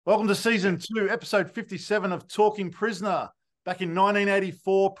Welcome to Season 2, Episode 57 of Talking Prisoner. Back in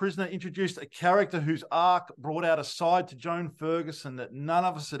 1984, Prisoner introduced a character whose arc brought out a side to Joan Ferguson that none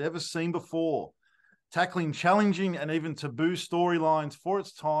of us had ever seen before, tackling challenging and even taboo storylines for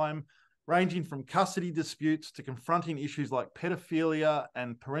its time, ranging from custody disputes to confronting issues like paedophilia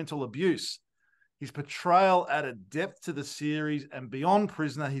and parental abuse. His portrayal added depth to the series, and beyond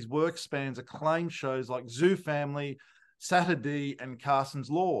Prisoner, his work spans acclaimed shows like Zoo Family, Saturdee, and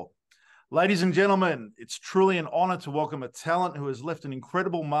Carsons Law. Ladies and gentlemen, it's truly an honour to welcome a talent who has left an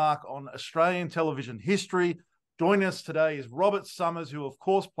incredible mark on Australian television history. Joining us today is Robert Summers, who of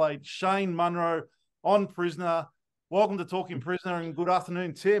course played Shane Monroe on Prisoner. Welcome to Talking Prisoner, and good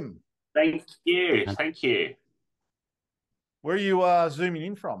afternoon, Tim. Thank you. Thank you. Where are you zooming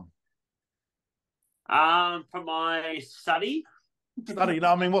in from? From my study. Study?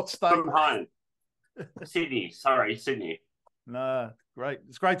 No, I mean, what state? From home. Sydney. Sorry, Sydney. No, great.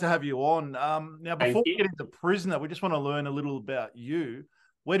 It's great to have you on. Now, before we get into Prisoner, we just want to learn a little about you.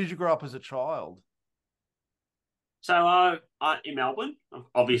 Where did you grow up as a child? So I in Melbourne,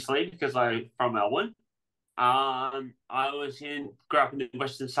 obviously, because I'm from Melbourne. I grew up in the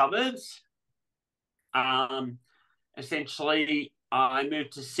western suburbs. Essentially, I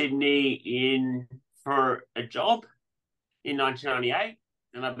moved to Sydney for a job in 1998,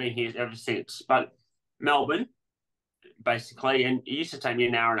 and I've been here ever since. But Melbourne, basically, and it used to take me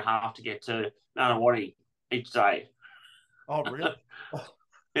an hour and a half to get to Nunawading each day. Oh, really?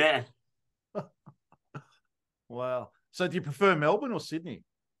 Yeah. Wow. So do you prefer Melbourne or Sydney?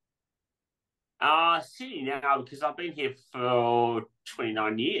 Sydney now, because I've been here for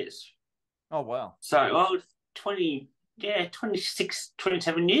 29 years. Oh, wow. So, well, 26,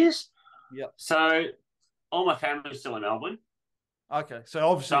 27 years. Yeah. So all my family's still in Melbourne. Okay. So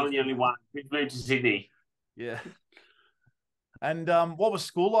obviously I'm the only one who's moved to Sydney. Yeah. And what was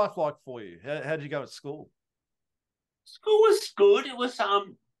school life like for you? How did you go at school? School was good. It was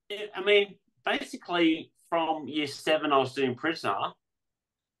basically from year 7 I was doing Prisoner.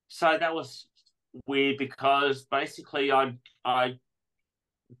 So that was weird because basically I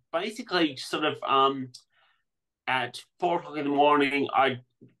basically sort of at 4 o'clock in the morning I'd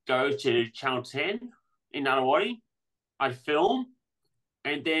go to Channel 10 in Nunawading. I'd film,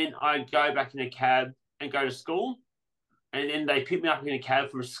 and then I'd go back in a cab and go to school. And then they picked me up in a cab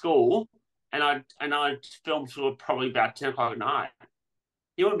from school, and I'd film till probably about 10 o'clock at night.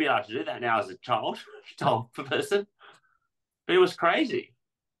 You wouldn't be able to do that now as a child person. But it was crazy.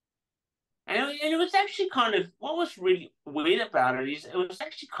 And it was actually kind of, what was really weird about it is it was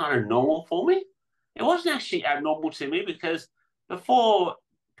actually kind of normal for me. It wasn't actually abnormal to me because before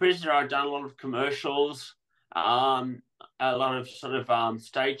Prisoner, I'd done a lot of commercials, a lot of sort of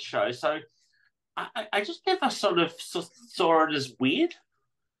stage shows. So I just never sort of saw it as weird.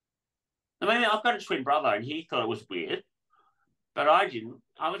 I mean, I've got a twin brother and he thought it was weird, but I didn't.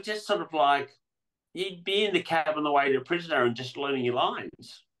 I was just sort of like, you'd be in the cab on the way to Prisoner and just learning your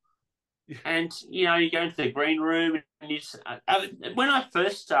lines. And, you go into the green room and when I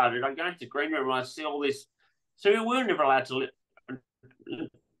first started, I'd go into the green room and I'd see all this. So we were never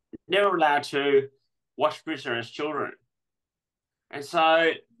allowed to watch Prisoner as children. And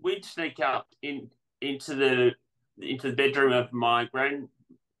so we'd sneak up into the bedroom of my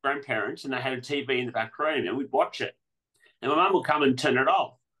grandparents, and they had a TV in the back room, and we'd watch it. And my mum would come and turn it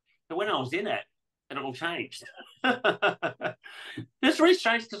off. But when I was in it all changed. It's really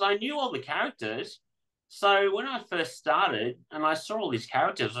strange because I knew all the characters. So when I first started and I saw all these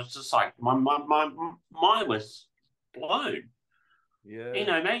characters, it was just like my mind was blown. Yeah.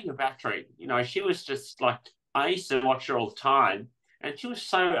 Maggie Kirkpatrick, she was just like, I used to watch her all the time, and she was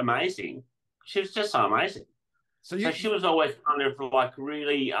so amazing. She was just so amazing. So she was always kind of like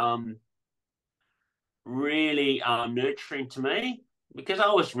really nurturing to me because I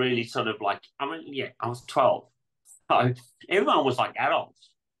was really sort of like, I was 12. So everyone was like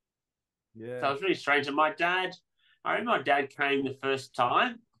adults. Yeah. So it was really strange. And I remember my dad came the first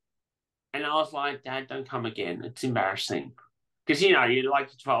time, and I was like, Dad, don't come again. It's embarrassing. Because, you're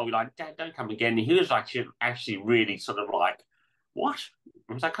like 12, you're like, Dad, don't come again. And he was like, actually really sort of like, what?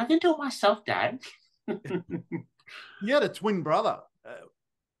 I was like, I can do it myself, Dad. You had a twin brother.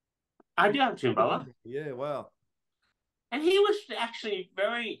 I do have a twin brother. Yeah, wow. And he was actually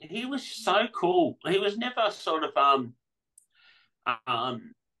he was so cool. He was never sort of, I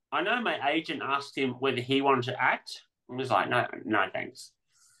know my agent asked him whether he wanted to act. And he was like, no, thanks.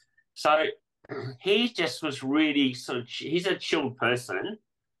 So he just was really sort of, he's a chilled person.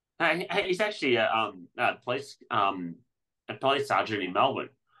 He's actually a police sergeant in Melbourne.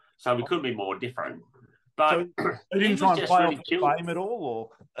 So we couldn't be more different. But he didn't he try was and just play really off your chilled. fame at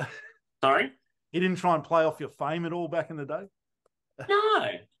all, or Sorry? he didn't try and play off your fame at all back in the day? No.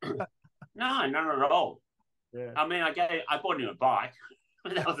 No, not at all. Yeah. I mean, I bought him a bike.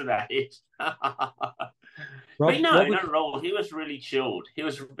 That was about it. But Rob, no, not at all. He was really chilled. He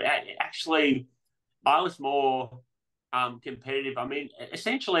was actually, I was more competitive. I mean,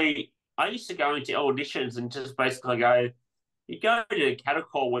 essentially, I used to go into auditions and just basically you go to a cattle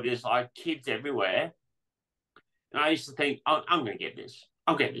call where there's like kids everywhere. And I used to think, oh, I'm going to get this.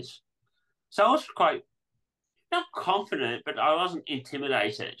 I'll get this. So I was quite, not confident, but I wasn't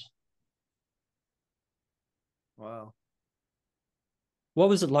intimidated. Wow. What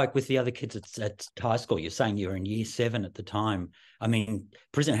was it like with the other kids at high school? You're saying you were in year 7 at the time. I mean,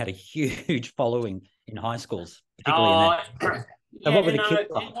 prison had a huge following in high schools, particularly in that. So what were the kids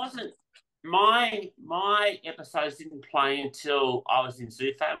like? It wasn't my episodes didn't play until I was in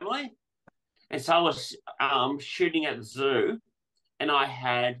Zoo Family, and so I was shooting at the zoo, and I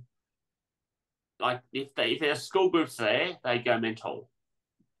had like if there's school groups there, they go mental,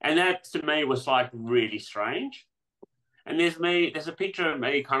 and that to me was like really strange. And there's a picture of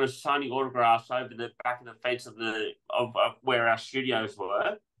me kind of signing autographs over the back of the fence of of where our studios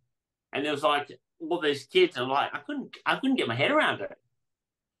were, and there was like all these kids, and like I couldn't get my head around it.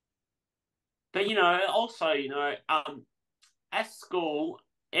 But also at school,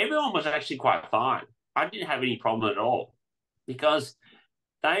 everyone was actually quite fine. I didn't have any problem at all because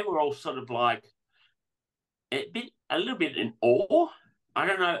they were all sort of like a little bit in awe. I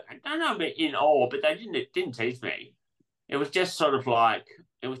don't know, a bit in awe, but they didn't tease me. It was just sort of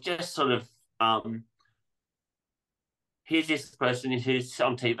here's this person who's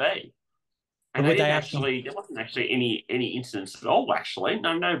on TV. And there wasn't actually any incidents at all, actually.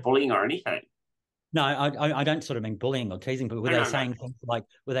 No bullying or anything. No, I don't sort of mean bullying or teasing, but were they saying things like,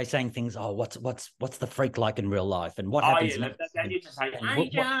 oh, what's the freak like in real life? And what happens next? They used to say, Annie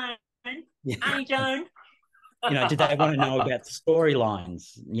Joan, Annie Joan. Did they want to know about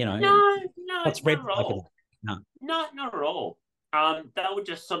storylines? No, what's red like? No, not at all. They would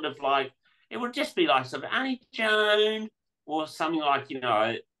just sort of like, it would just be like sort of Annie Joan or something like,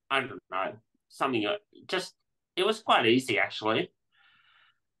 I don't know, something just, it was quite easy actually.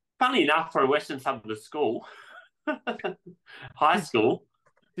 Funny enough, for a Western suburb school, high school.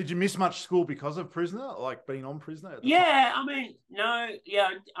 Did you miss much school because of Prisoner, like being on Prisoner? Yeah, I mean, no, yeah,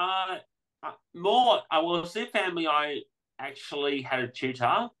 more. I was their family. I actually had a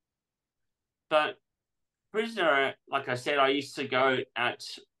tutor, but Prisoner, like I said, I used to go at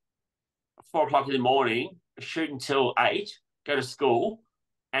 4 o'clock in the morning, shoot until 8, go to school,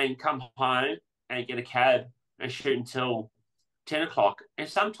 and come home and get a cab and shoot until 10 o'clock. And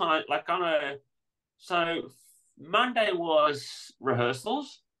sometimes, like so Monday was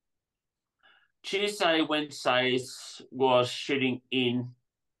rehearsals. Tuesday, Wednesdays was shooting in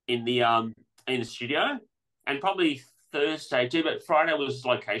the studio, and probably Thursday too, but Friday was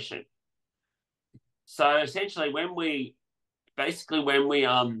location. So essentially when we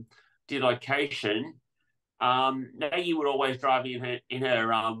did location, Maggie would always drive in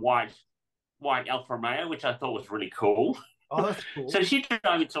her white Alfa Romeo, which I thought was really cool. Oh, that's cool. So she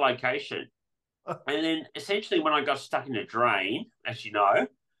drove me to location. And then essentially when I got stuck in a drain, as you know,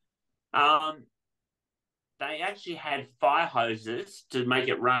 they actually had fire hoses to make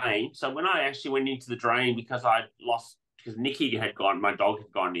it rain. So when I actually went into the drain because Nikki my dog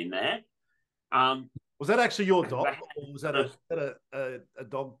had gone in there. Was that actually your dog, or was that a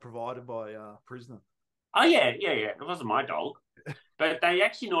dog provided by Prisoner? Oh yeah. It wasn't my dog, but they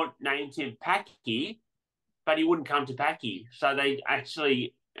actually not named him Packy, but he wouldn't come to Packy. So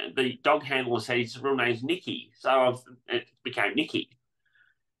the dog handler said his real name's Nicky, so it became Nicky.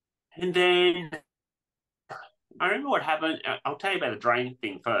 And then I remember what happened. I'll tell you about the drain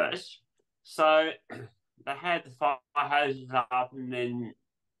thing first. So they had the fire hoses up, and then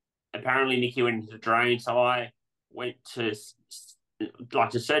apparently Nikki went into the drain. So I went to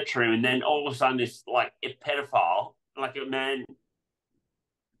the search room, and then all of a sudden this like a pedophile, like a man,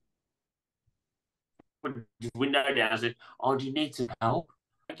 put his window down and said, "Oh, do you need some help?"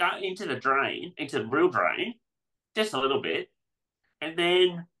 I got into the drain, into the real drain, just a little bit, and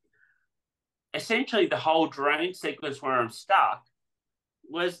then essentially the whole drain sequence where I'm stuck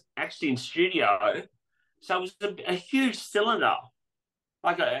was actually in studio. So it was a huge cylinder,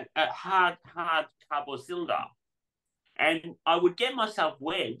 like a hard cardboard cylinder. And I would get myself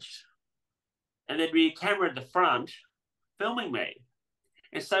wedged, and there'd be a camera at the front filming me.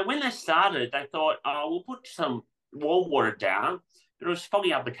 And so when they started, they thought, oh, we'll put some warm water down, but it was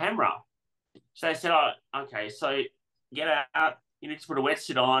fogging up the camera. So they said, oh, okay, so get out, you need to put a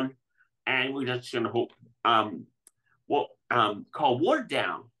wetsuit on, and we're just going to hook cold water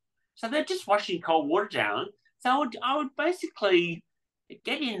down. So they're just washing cold water down. So I would basically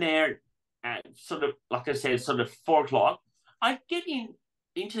get in there at sort of, like I said, sort of 4 o'clock. I'd get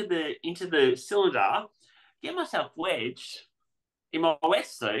into the cylinder, get myself wedged in my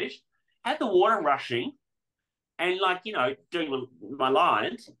wetsuit, have the water rushing, and doing my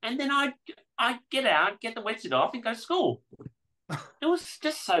lines, and then I'd get out, get the wetsuit off, and go to school. It was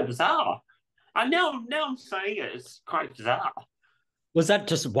just so bizarre. And now I'm saying it's quite bizarre. Was that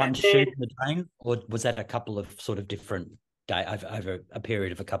just one shoot in the drain, or was that a couple of sort of different days over a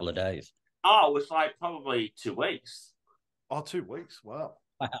period of a couple of days? Oh, it was like probably 2 weeks. Oh, 2 weeks. Wow.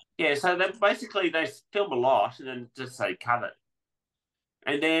 Yeah, so they film a lot and then just say cut it.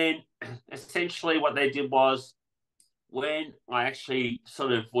 And then essentially what they did was, when I actually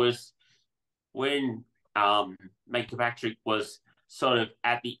sort of was, when Maggie Kirkpatrick was sort of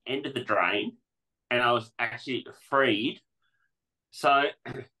at the end of the drain and I was actually freed. So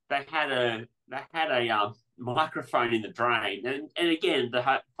they had a microphone in the drain, and again the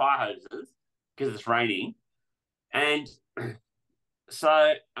fire hoses, because it's raining, and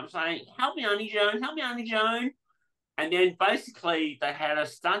so I'm saying, "Help me, Auntie Joan! Help me, Auntie Joan!" And then basically they had a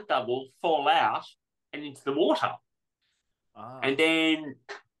stunt double fall out and into the water, and then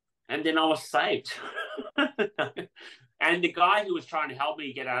I was saved. And the guy who was trying to help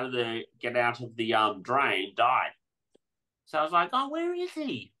me get out of the drain died. So I was like, "Oh, where is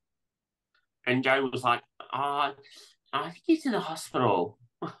he?" And Joe was like, "Oh, I think he's in the hospital."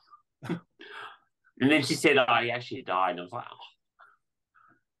 And then she said, "Oh, he actually died." And I was like, "Oh."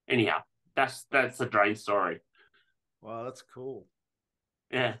 Anyhow, that's the drain story. Wow, that's cool.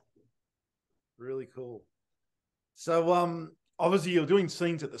 Yeah. Really cool. So obviously you're doing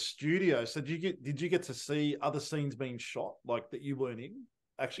scenes at the studio. So did you get to see other scenes being shot, like that you weren't in?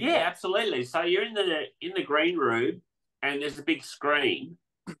 Actually, yeah, absolutely. So you're in the green room, and there's a big screen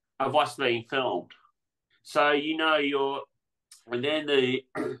of what's being filmed. So and then the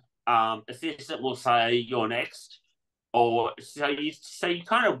assistant will say you're next, or so you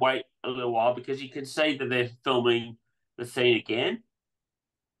kind of wait a little while because you can see that they're filming the scene again.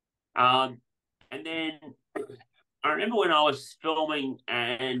 And then I remember when I was filming,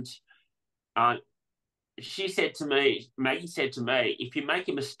 and Maggie said to me, if you make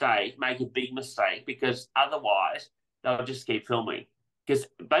a mistake, make a big mistake, because otherwise they'll just keep filming. Because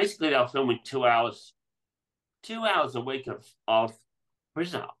basically they're filming 2 hours a week of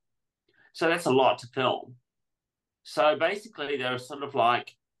Prisoner. So that's a lot to film. So basically they were sort of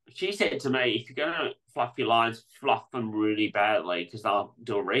like, she said to me, if you're going to fluff your lines, fluff them really badly, because I'll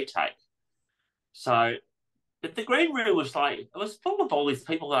do a retake. So, but the green room was like, it was full of all these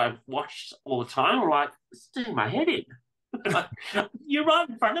people that I've watched all the time. I'm like, it's doing my head in. Like, you're right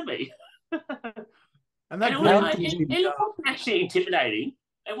in front of me. And that it wasn't actually intimidating.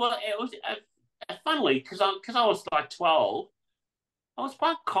 It was funnily, because I was like 12, I was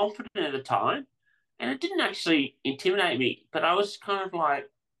quite confident at the time, and it didn't actually intimidate me. But I was kind of like,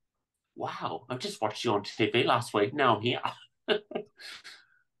 wow, I just watched you on TV last week. Now I'm here.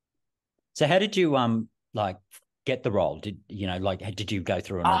 So how did you get the role? Did you go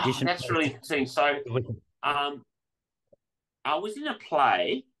through an audition? That's really interesting. So I was in a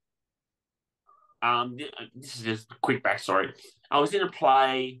play. This is just a quick backstory. I was in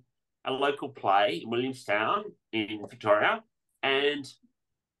a local play in Williamstown in Victoria, and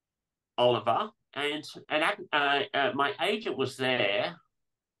Oliver and my agent was there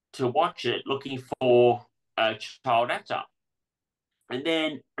to watch it, looking for a child actor, and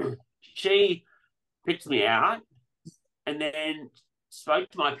then she picked me out, and then spoke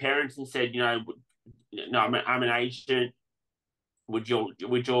to my parents and said, no, I'm an agent. Would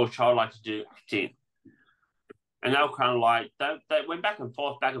your child like to do acting? And they were kind of like, they went back and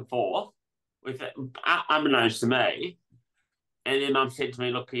forth, with it, unbeknownst to me. And then Mum said to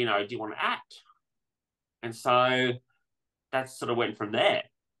me, look, do you want to act? And so that sort of went from there.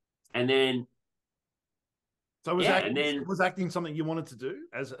 And then, was acting something you wanted to do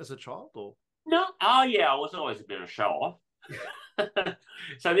as a child, or? No, oh yeah, I was always a bit of a show off.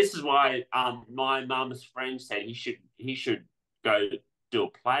 So this is why my mum's friend said he should go do a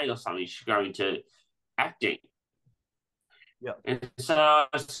play or something. He should go into acting. Yeah. And so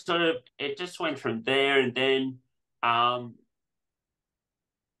it just went from there, and then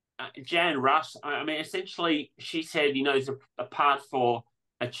Jan Russ, essentially she said, there's a part for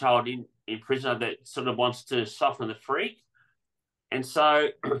a child in prison that sort of wants to soften the freak. And so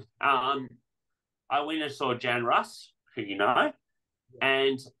I went and saw Jan Russ, who you know,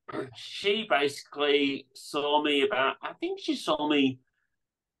 and she basically saw me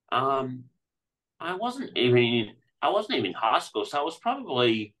I wasn't even in high school, so I was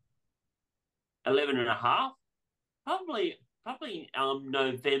probably 11 and a half. Probably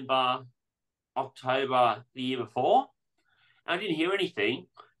November, October the year before. I didn't hear anything,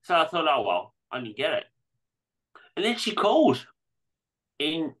 so I thought, oh well, I didn't get it. And then she called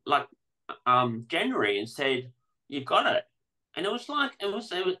in like January and said, "You've got it." And it was like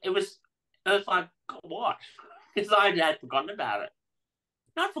like what? Because I had forgotten about it.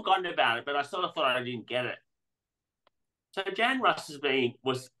 Not forgotten about it, but I sort of thought I didn't get it. So Jan Russ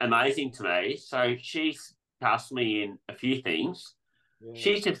was amazing to me. So she's cast me in a few things. Yeah.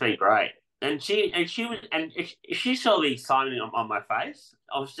 She's just been great. And she saw the excitement on my face.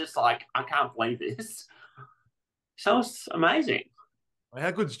 I was just like, I can't believe this. So it's amazing.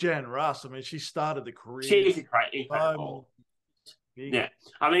 How good's Jan Russ? I mean, she started the career. She's incredible. Yeah.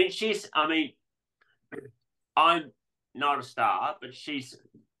 I'm not a star, but she's,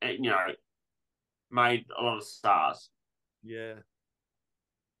 made a lot of stars. Yeah.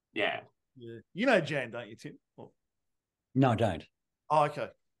 Yeah. Yeah. You know Jan, don't you, Tim? Well, no, I don't. Oh, okay.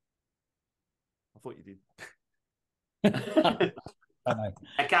 I thought you did. I know.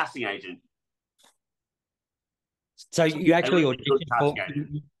 A casting agent. So you actually auditioned for,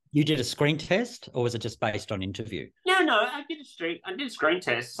 you did a screen test, or was it just based on interview? No, I did a screen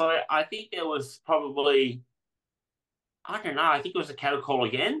test. So I think there was probably, I don't know, I think it was a cattle call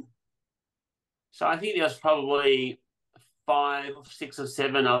again. So I think there was probably 5, 6 or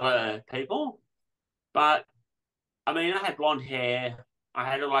 7 other people. But I mean, I had blonde hair.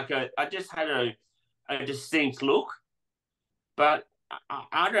 I just had a distinct look. But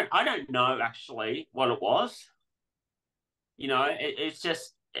I don't know actually what it was. It's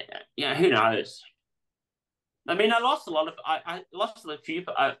just, who knows? I mean, I lost a lot of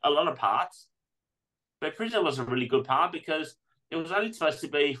parts, but Prisoner was a really good part because it was only supposed to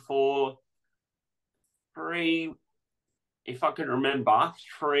be for 3, if I can remember,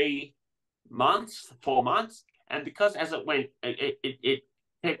 3 months, 4 months, and because as it went, it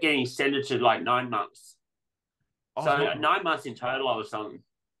kept getting extended to like 9 months. So 9 months in total, I was on.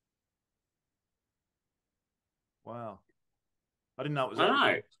 Wow. I didn't know it was.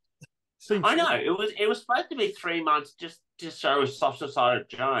 I know it was supposed to be 3 months just to show a softer side of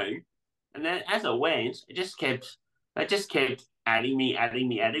Joan, and then as it went, they just kept adding me.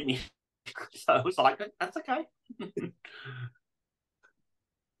 So it was like, that's okay.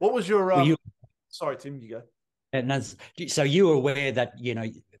 What was your? Sorry, Tim, you go. And so you were aware that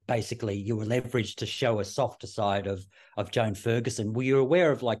basically you were leveraged to show a softer side of Joan Ferguson. Were you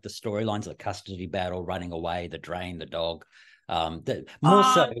aware of like the storylines, the custody battle, running away, the drain, the dog? The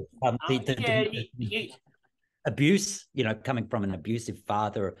abuse, coming from an abusive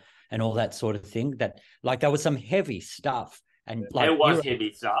father and all that sort of thing. That like there was some heavy stuff, and like it was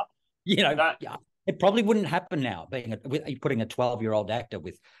heavy stuff. It probably wouldn't happen now. Putting a 12-year-old actor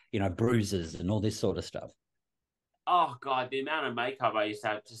with bruises and all this sort of stuff. Oh God, the amount of makeup I used to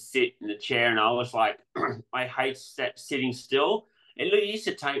have to sit in the chair, and I was like, I hate sitting still. It used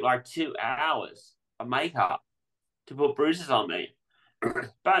to take like 2 hours of makeup to put bruises on me.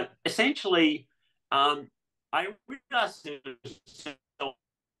 But essentially, I realized it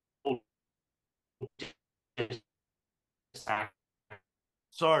was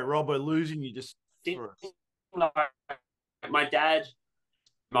Sorry, Rob, we're losing you. Just my dad,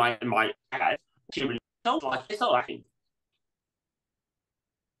 my dad, it's not laughing.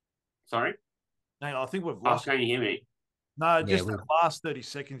 Sorry? No, I think we've lost. Can you hear me? No, just the last 30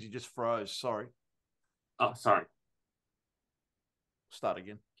 seconds, you just froze. Sorry. Oh, sorry. Start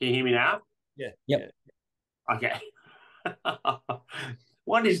again. Can you hear me now? Yeah. Yep. Yeah. Okay.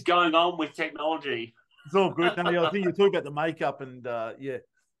 What is going on with technology? It's all good. No, I think you're talking about the makeup and yeah.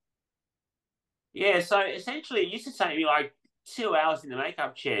 Yeah, so essentially it used to take me like 2 hours in the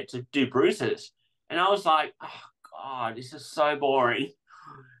makeup chair to do bruises. And I was like, oh God, this is so boring.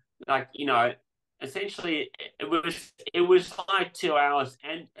 Like, essentially it was like 2 hours,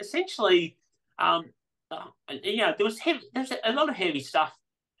 and essentially there was a lot of heavy stuff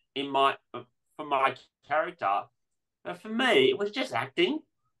for my character. But for me, it was just acting.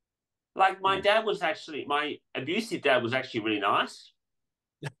 Like my abusive dad was actually really nice.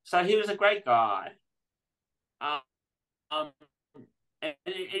 So he was a great guy.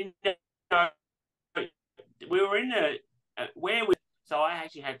 We were in so I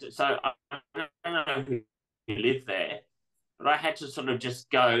actually had to. So I don't know who lived there, but I had to sort of just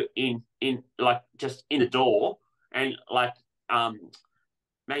go in like just in the door, and like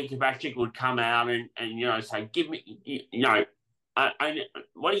Maggie Kirkpatrick would come out and say, give me,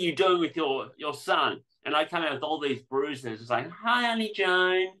 what are you doing with your son? And I come out with all these bruises. It's like, hi, Auntie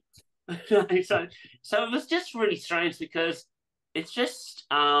Joan. So it was just really strange because it's just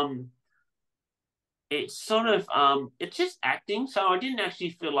it's just acting. So I didn't actually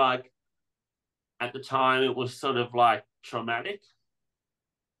feel like at the time it was sort of like traumatic.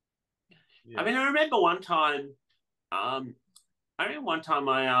 Yeah. I mean, I remember one time I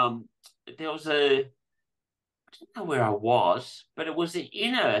there was I don't know where I was, but it was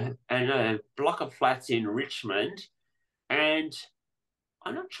in a block of flats in Richmond, and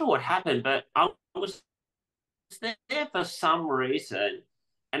I'm not sure what happened, but I was there for some reason,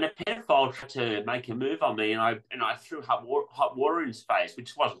 and a pedophile tried to make a move on me, and I threw hot water in his face,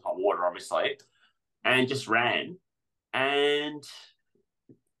 which wasn't hot water, obviously, and just ran. And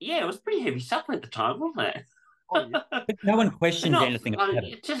yeah, it was pretty heavy stuff at the time, wasn't it? Oh, yeah. But no one questioned anything about it.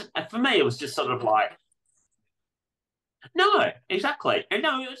 It just, for me, it was just sort of like, no, exactly. And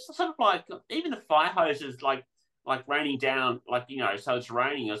no, it's sort of like, even the fire hoses, like raining down, like, so it's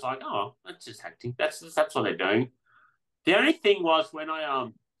raining. I was like, oh, that's just acting. That's what they're doing. The only thing was when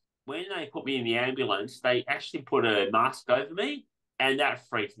they put me in the ambulance, they actually put a mask over me, and that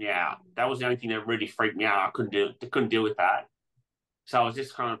freaked me out. That was the only thing that really freaked me out. I couldn't deal with that. So I was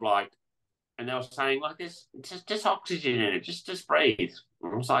just kind of like, and they were saying like this, just oxygen in it, just breathe.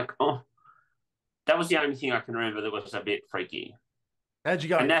 And I was like, oh, that was the only thing I can remember that was a bit freaky. How'd you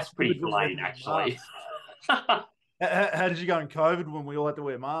go? And that's pretty plain, actually. How did you go in COVID when we all had to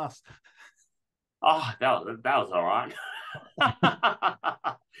wear masks? Oh, that was all right.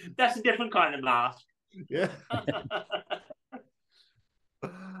 That's a different kind of mask. Yeah.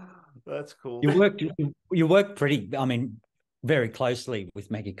 That's cool. You worked pretty, I mean, very closely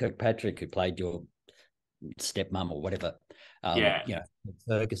with Maggie Kirkpatrick, who played your stepmom or whatever,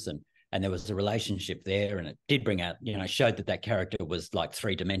 Ferguson. And there was a relationship there, and it did bring out, showed that character was like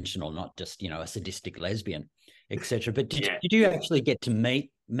three-dimensional, not just, a sadistic lesbian, etc. But did you actually get to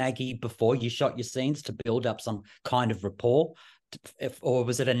meet Maggie before you shot your scenes to build up some kind of rapport, or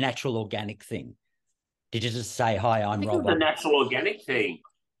was it a natural, organic thing? Did you just say, hi, I'm Rob? I think it was a natural, organic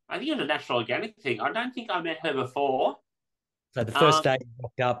thing. I don't think I met her before. So the first day you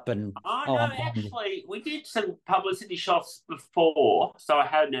walked up and... no, actually, we did some publicity shots before, so I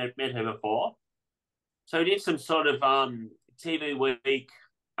hadn't met her before. So we did some sort of TV week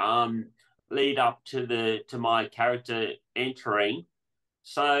lead up to my character entering.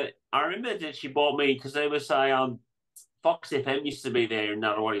 So I remember that she bought me, because there was a Fox FM used to be there in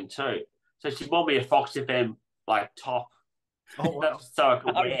Nunawading too. So she bought me a Fox FM like top. Oh, wow. So I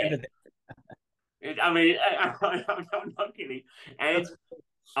could wear. I mean, I'm not kidding. And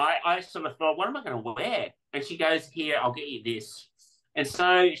I sort of thought, what am I going to wear? And she goes, here, I'll get you this. And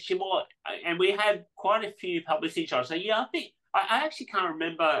so she bought, and we had quite a few publicity shots. So yeah, I think, I actually can't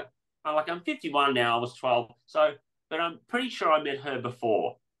remember, I'm 51 now, I was 12. So, but I'm pretty sure I met her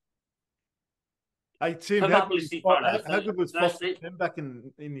before. Hey, Tim, how good was Fox FM back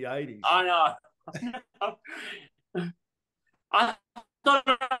in the 80s? I know. I thought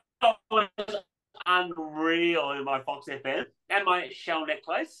it was unreal in my Fox FM and my shell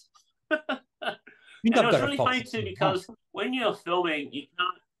necklace. And it was really funny too, because when you're filming, you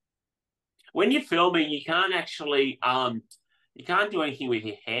can't actually you can't do anything with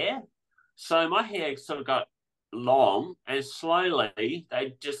your hair. So my hair sort of got long, and slowly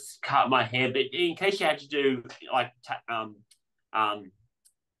they just cut my hair. But in case you had to do like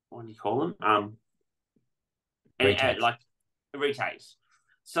what do you call them? Like retakes.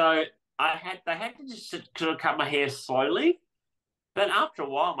 So they had to just sort of cut my hair slowly, but after a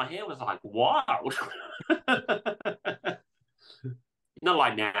while, my hair was like wild. Not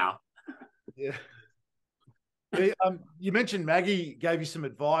like now. Yeah. You mentioned Maggie gave you some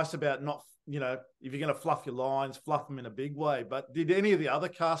advice about not, if you're going to fluff your lines, fluff them in a big way. But did any of the other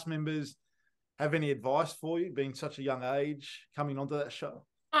cast members have any advice for you, being such a young age, coming onto that show?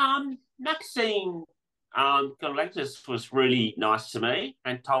 Maxine Galactus was really nice to me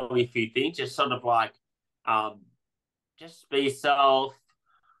and told me a few things, just sort of like, just be yourself.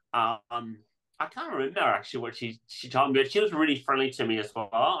 I can't remember actually what she told me, but she was really friendly to me as well.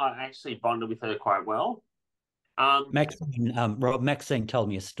 I actually bonded with her quite well. Maxine told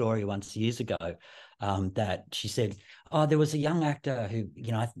me a story once years ago that she said, there was a young actor who,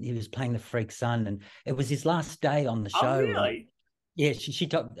 he was playing the freak son, and it was his last day on the show. Oh, really? Yeah, she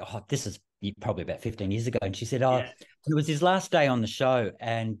told, this is probably about 15 years ago, and she said, it was his last day on the show,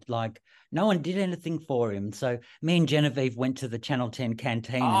 and like no one did anything for him. So me and Genevieve went to the Channel 10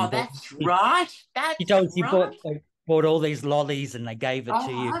 canteen. Oh, that's right. She told us they bought all these lollies and they gave it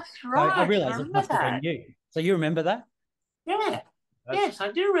to you. That's right. So I realized it must have been you. So you remember that? Yeah. Yes,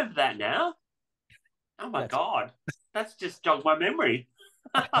 I do remember that now. Oh my God. That's just jogged my memory.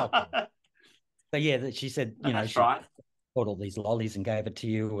 So yeah, that she said, That's she right. bought all these lollies and gave it to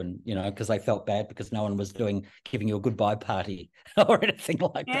you, and because they felt bad because no one was giving you a goodbye party or anything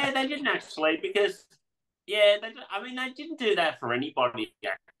like that. Yeah, they didn't actually, because they didn't do that for anybody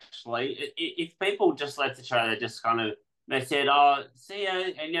actually. If people just left the show, they said, "Oh, see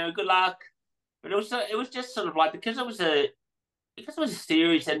you, and good luck." But it was just sort of like, because it was a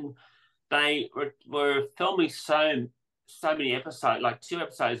series, and they were filming so many episodes, like 2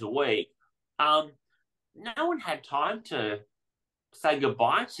 episodes a week. No one had time to say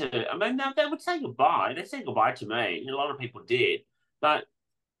goodbye to. I mean, they would say goodbye. They said goodbye to me. A lot of people did, but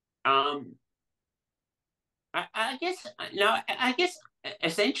um, I guess no. I guess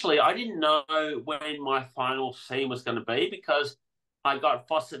essentially, I didn't know when my final scene was going to be, because I got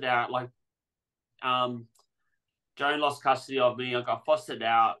fostered out. Like, Joan lost custody of me. I got fostered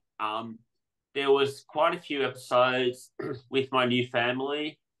out. There was quite a few episodes with my new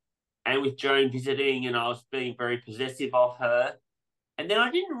family and with Joan visiting, and I was being very possessive of her. And then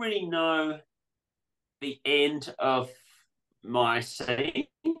I didn't really know the end of my scenes.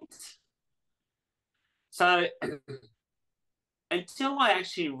 So until I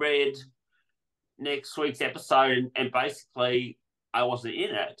actually read next week's episode, and basically I wasn't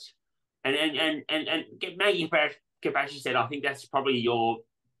in it. And Maggie Kirkpatrick said, I think that's probably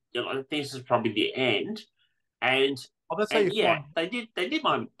I think this is probably the end. And Oh, that's how you find. they did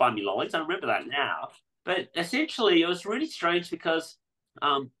buy me lollies. I remember that now. But essentially, it was really strange, because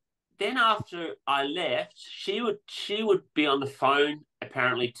then after I left, she would be on the phone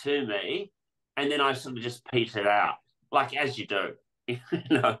apparently to me, and then I sort of just petered out, like as you do, in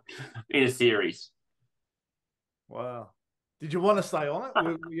a series. Wow. Did you want to stay on it?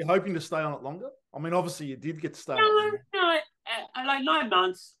 Were you hoping to stay on it longer? I mean, obviously you did get to stay on it. No, like 9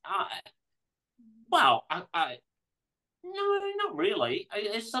 months. No, not really.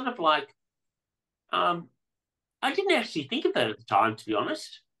 It's sort of like, I didn't actually think of that at the time, to be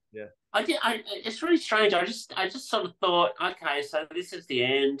honest. Yeah. It's really strange. I just sort of thought, okay, so this is the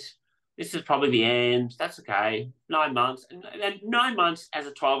end. This is probably the end. That's okay. 9 months, and 9 months as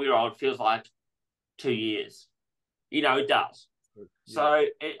a 12-year-old feels like 2 years. It does. Yeah. So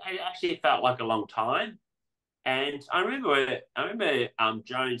it actually felt like a long time. And I remember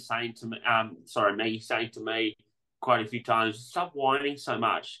Joan saying to me, Maggie saying to me quite a few times, stop whining so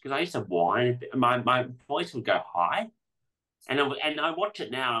much, because I used to whine. My voice would go high, and I watch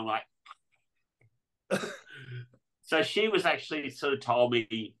it now. I'm like, so she was actually sort of told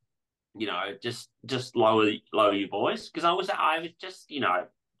me, just lower your voice, because I was just,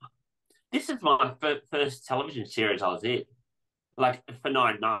 this is my first television series I was in, like for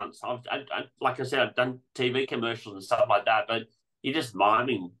 9 months. Like I said, I've done TV commercials and stuff like that, but you're just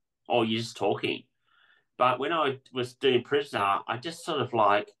miming or you're just talking. But when I was doing Prisoner, I just sort of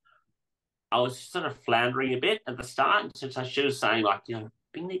like, I was sort of floundering a bit at the start. And so she was saying, like,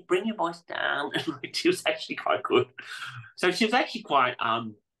 bring your voice down. And she was actually quite good. So she was actually quite,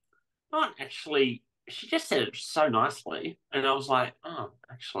 not actually, she just said it so nicely. And I was like, oh,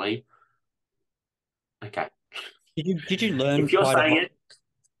 actually, okay. Did you learn if you're quite saying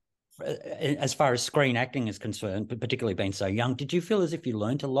a lot, it? As far as screen acting is concerned, but particularly being so young, did you feel as if you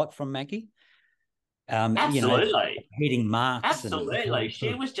learned a lot from Maggie? Absolutely. Hitting marks. Absolutely.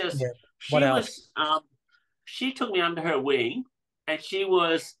 She was just, yeah. What else? She took me under her wing, and she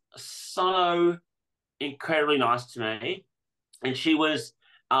was so incredibly nice to me. And she was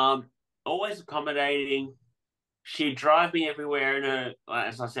always accommodating. She'd drive me everywhere in her,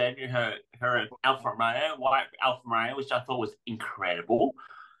 as I said, in her Alfa Romeo, white Alfa Romeo, which I thought was incredible.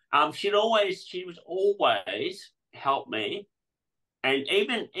 She was always help me. And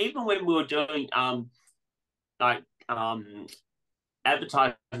even when we were doing like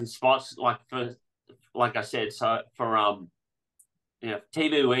advertising spots, like I said, so for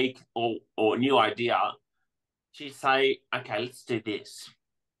TV Week or New Idea, she'd say, okay, let's do this.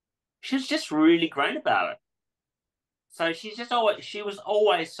 She was just really great about it. So she was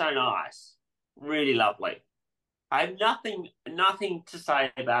always so nice, really lovely. I have nothing to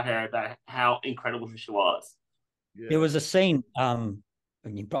say about her, about how incredible she was. Yeah. There was a scene, I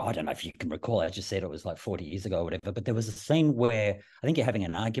don't know if you can recall, I just said it was like 40 years ago or whatever, but there was a scene where I think you're having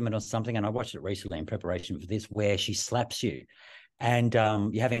an argument or something, and I watched it recently in preparation for this, where she slaps you and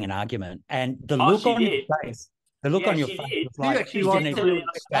you're having an argument, and the look on your face, was like, she said to me,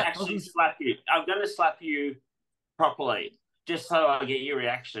 I'm actually slap you. I'm going to slap you properly, just so I get your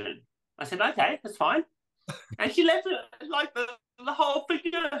reaction. I said, okay, that's fine. And she left it like the whole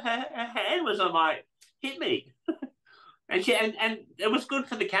figure, her hand was on my, hit me. And it was good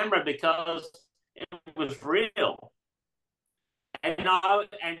for the camera because it was real. And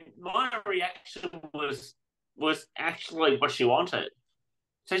my reaction was actually what she wanted.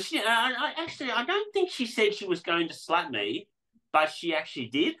 So I don't think she said she was going to slap me, but she actually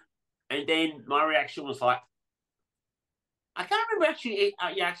did. And then my reaction was like, I can't remember actually.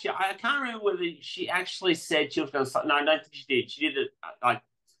 I can't remember whether she actually said she was going to slap. No, I don't think she did. She did it like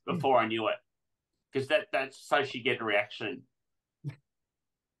before I knew it, because that's so she get a reaction.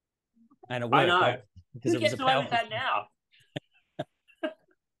 And it worked. I know. Right? Because Who it was gets away with that now?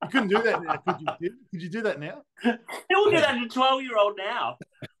 You couldn't do that now, could you? Could you do that now? Who would do that to a 12-year-old now?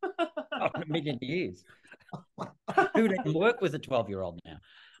 Not in a million years. Who would even work with a 12-year-old now?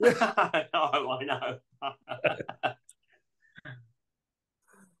 I know.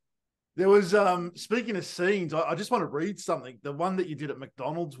 There was speaking of scenes, I just want to read something. The one that you did at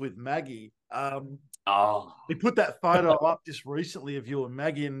McDonald's with Maggie. They put that photo up just recently of you and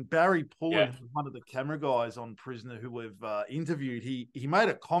Maggie, and Barry Pullen, one of the camera guys on Prisoner who we've interviewed. He made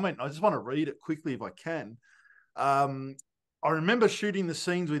a comment. I just want to read it quickly if I can. I remember shooting the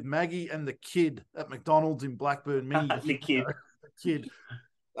scenes with Maggie and the kid at McDonald's in Blackburn many years ago. The kid.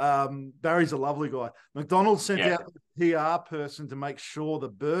 Barry's a lovely guy. McDonald's sent out the PR person to make sure the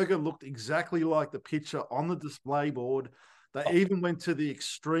burger looked exactly like the picture on the display board. They even went to the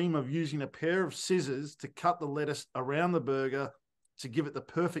extreme of using a pair of scissors to cut the lettuce around the burger to give it the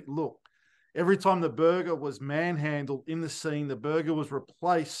perfect look. Every time the burger was manhandled in the scene, the burger was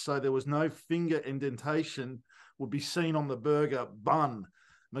replaced so there was no finger indentation would be seen on the burger bun.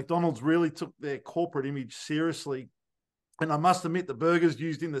 McDonald's really took their corporate image seriously. And I must admit, the burgers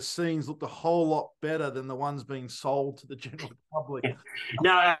used in the scenes looked a whole lot better than the ones being sold to the general public.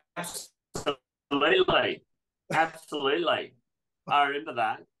 No, absolutely. Absolutely. I remember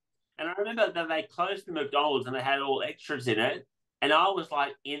that. And I remember that they closed the McDonald's and they had all extras in it. And I was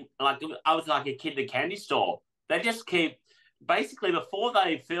like a kid at a candy store. They just keep basically before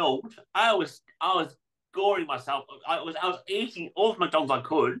they filmed, I was goring myself. I was eating all the McDonald's I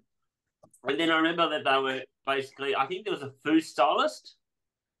could. And then I remember that they were basically, I think there was a food stylist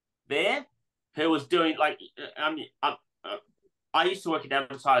there who was doing I used to work in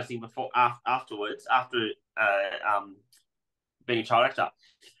advertising afterwards, after being a child actor,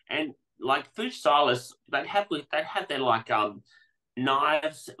 and like food stylists, they'd have their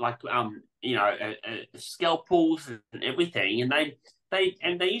knives, scalpels and everything, and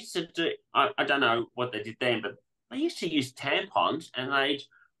they used to do. I don't know what they did then, but they used to use tampons and they'd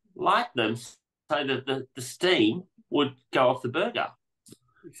light them so that the steam would go off the burger.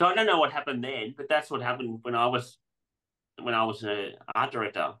 So I don't know what happened then, but that's what happened when I was an art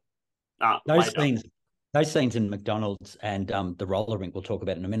director. Those scenes in McDonald's and the roller rink we'll talk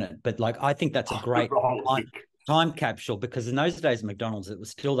about in a minute. But I think that's a great time capsule, because in those days at McDonald's it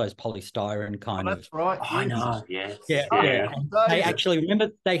was still those polystyrene kind of. That's right. I know. Yeah. They actually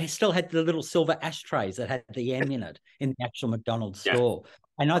remember they still had the little silver ashtrays that had the M in it in the actual McDonald's store.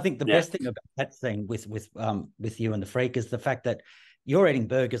 And I think the best thing about that scene with you and the freak is the fact that you're eating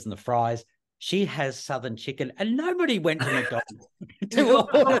burgers and the fries. She has Southern chicken, and nobody went to McDonald's to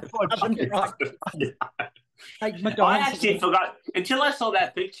order Southern fried chicken. I actually forgot until I saw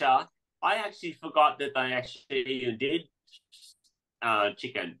that picture. I actually forgot that they actually even did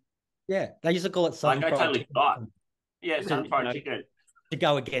chicken. Yeah, they used to call it Southern fried totally chicken. forgot. Yeah, Southern fried chicken to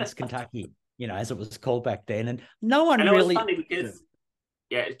go against Kentucky, as it was called back then, and no one and really. It was funny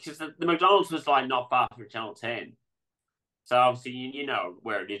because the McDonald's was not far from Channel 10. So obviously you know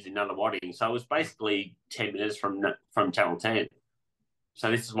where it is in Nunawading. So it was basically 10 minutes from Channel 10.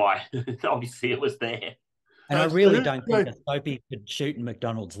 So this is why obviously it was there. And I really don't think a soapy could shoot in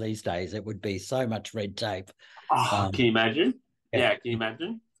McDonald's these days. It would be so much red tape. Can you imagine? Yeah, can you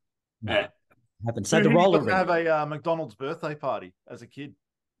imagine? No, yeah. Happened. So the roller rink. Have a McDonald's birthday party as a kid.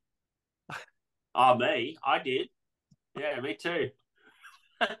 Oh, me? I did. Yeah, me too.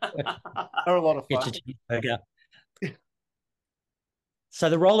 They're a lot of fun. So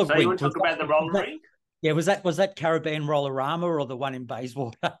the roller rink. So you want to talk about the roller rink? Yeah, was that Caribbean Rollerama or the one in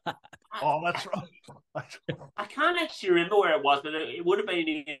Bayswater? Oh, that's right. I can't actually remember where it was, but it would have been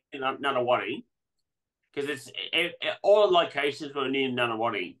in Nunawading, because all the locations were near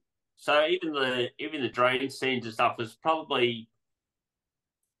Nunawading. So even the drain scenes and stuff was probably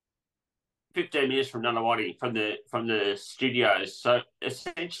 15 minutes from Nunawading, from the studios. So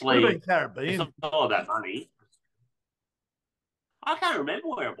essentially, Caribbean. It's not all that money. I can't remember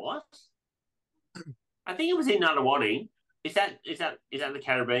where it was. I think it was in Nunawading. Is that the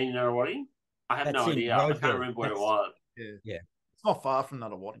Caribbean in Nunawading? I have no idea. I can't remember where it was. Yeah. It's not far from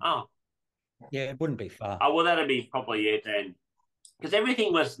Nunawading. Oh. Yeah, it wouldn't be far. Oh, well, that'd be probably it then. Because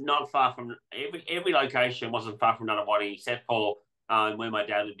everything was not far from, every location wasn't far from Nunawading, except for where my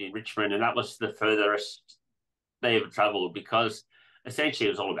dad lived in Richmond, and that was the furthest they ever travelled, because essentially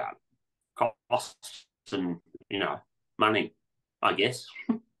it was all about costs and, money, I guess.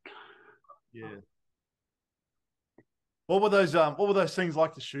 Yeah. What were those things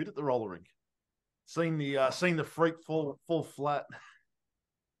like to shoot at the roller rink? Seeing the freak fall flat.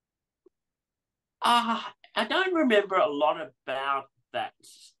 I don't remember a lot about that.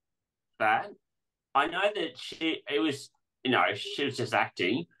 I know that she was just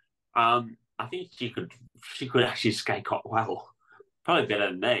acting. I think she could actually skate quite well, probably better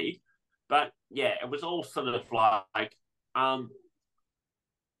than me. But yeah, it was all sort of like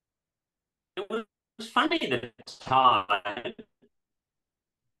it was funny at the time,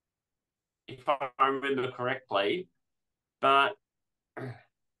 if I remember correctly. But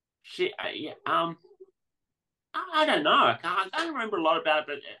she, I don't know. I can't remember a lot about it,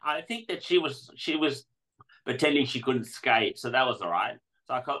 but I think that she was pretending she couldn't skate, so that was all right.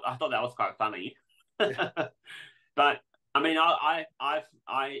 So I thought that was quite funny. But I mean, I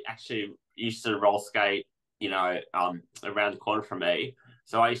actually used to roller skate, around the corner from me.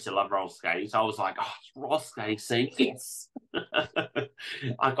 So I used to love roller skating. So I was like, oh, roller skating scene, yes.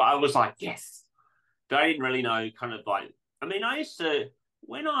 I was like, yes. But I didn't really know, kind of like. I mean, I used to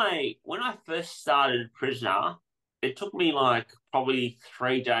when I first started Prisoner, it took me like probably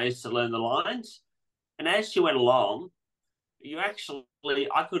 3 days to learn the lines, and as you went along, I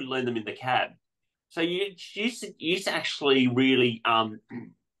could learn them in the cab. So you used to actually really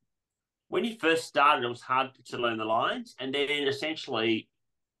when you first started, it was hard to learn the lines, and then essentially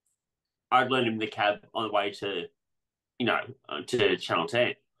I'd learn them in the cab on the way to to Channel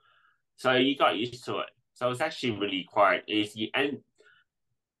 10. So you got used to it. So it was actually really quite easy. And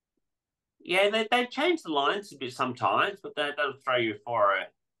yeah, they change the lines a bit sometimes, but they'll throw you for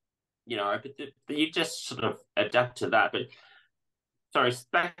but you just sort of adapt to that. But sorry,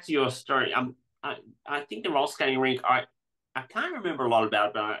 back to your story. I think the roller skating rink, I can't remember a lot about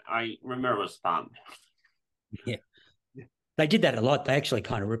it, but I remember it was fun. Yeah. They did that a lot. They actually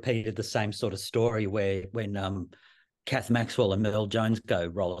kind of repeated the same sort of story when Kath Maxwell and Merle Jones go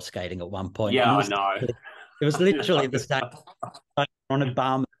roller skating at one point. Yeah, I know. It was literally the same on a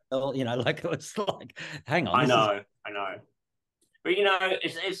bar, like it was like, hang on. I know. But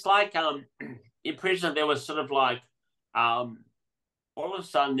it's like in prison there was sort of like all of a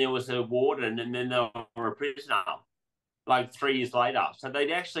sudden there was a warden and then there were a prisoner like 3 years later. So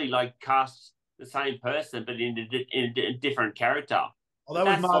they'd actually like cast the same person but in a different character. Oh, that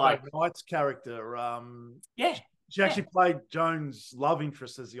was Margaret Knight's character. Yeah. She actually played Joan's love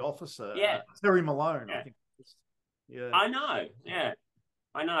interest as the officer. Yeah. Terry Malone, yeah. I think. Yeah. I know. Yeah.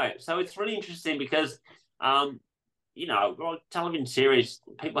 I know. So it's really interesting because, television series,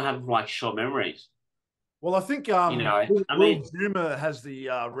 people have like short memories. Well, I think Will Zuma has the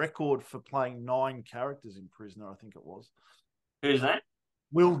record for playing 9 characters in Prisoner. I think it was. Who's that?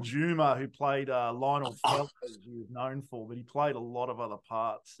 Will Zuma, who played Lionel Fellows, as he was known for, but he played a lot of other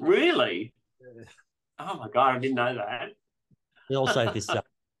parts. Really? Yeah. Oh my God, I didn't know that. There's also this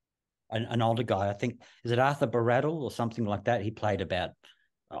an older guy, I think, is it Arthur Baradle or something like that? He played about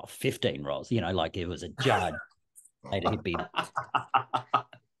 15 roles, like he was a judge. Later he'd be.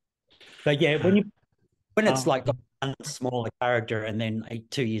 But yeah, when it's like a smaller character and then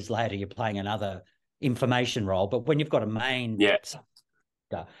 2 years later you're playing another information role, but when you've got a main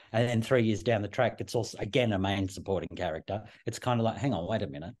and then 3 years down the track it's also again a main supporting character, it's kind of like, hang on, wait a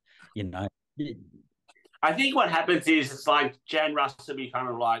minute, I think what happens is it's like Jan Russell will be kind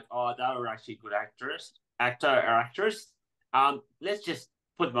of like, oh, they were actually a good actor or actress. Let's just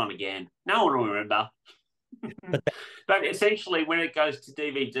put them on again. No one will remember. But essentially, when it goes to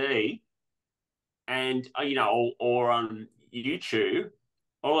DVD and or on YouTube,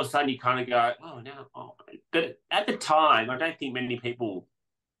 all of a sudden you kind of go, oh no. But at the time, I don't think many people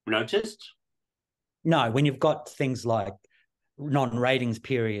noticed. No, when you've got things like non-ratings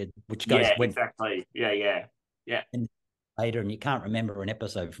period, which goes exactly. Yeah. And later, and you can't remember an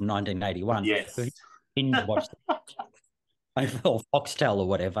episode from 1981. Yes. So you watch or Foxtel or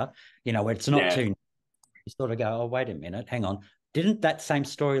whatever, where it's not too. You sort of go, oh, wait a minute, hang on. Didn't that same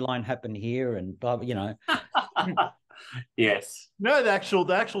storyline happen here? And blah, Yes. No, the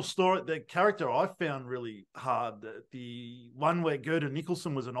actual story, the character I found really hard. The one where Gerda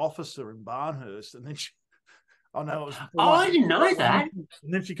Nicholson was an officer in Barnhurst, and then I didn't know that.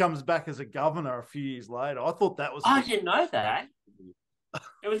 And then she comes back as a governor a few years later. I thought that was. I didn't know that.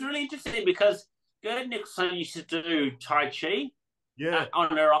 It was really interesting because Gerda Nicholson used to do Tai Chi. Yeah.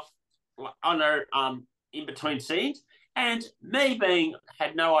 On her off on her in between scenes, and me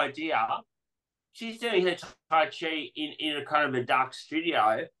had no idea. She's doing her Tai Chi in a kind of a dark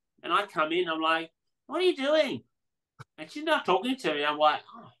studio, and I come in, I'm like, what are you doing? And she's not talking to me. I'm like,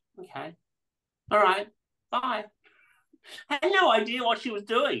 oh, okay. All right, bye. I had no idea what she was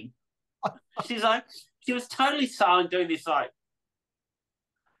doing. She's like, she was totally silent doing this, like,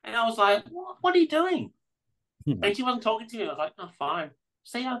 and I was like, what are you doing? And she wasn't talking to me. I was like, oh, fine.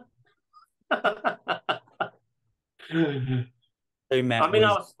 See ya. So Matt I mean,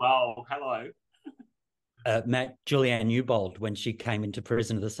 I was, oh, hello. Matt, Julianne Newbold, when she came into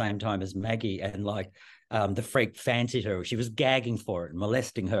prison at the same time as Maggie, and like the freak fancied her. She was gagging for it and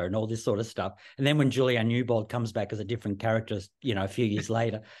molesting her and all this sort of stuff. And then when Julianne Newbold comes back as a different character, you know, a few years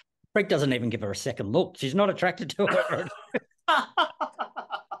later, freak doesn't even give her a second look. She's not attracted to her.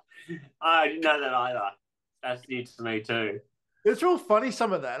 I didn't know that either. That's new to me too. It's real funny,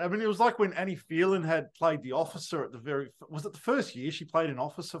 some of that. I mean, it was like when Annie Phelan had played the officer at was it the first year she played an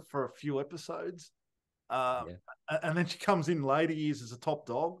officer for a few episodes? And then she comes in later years as a top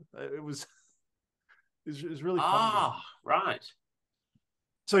dog. It was really funny. Ah, right.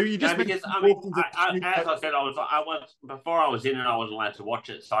 So you just because I mean, as I said, before I was in it, I wasn't allowed to watch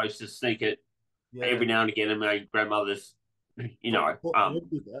it, so I used to sneak it every now and again in my grandmother's,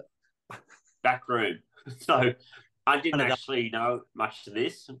 back room. So I didn't actually know much to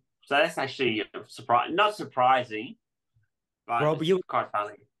this. So that's actually not surprising, but Rob, it's quite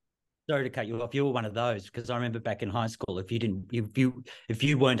funny. Sorry to cut you off. You were one of those, because I remember back in high school, if you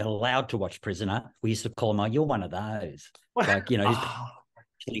weren't allowed to watch Prisoner, we used to call them, "Oh, you're one of those." Like, you know,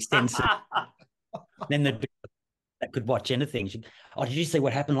 he's censored. Then that could watch anything. Oh, did you see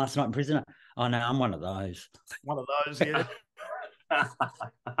what happened last night in Prisoner? Oh no, I'm one of those. One of those, yeah.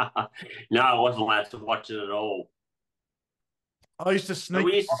 No, I wasn't allowed to watch it at all. I used to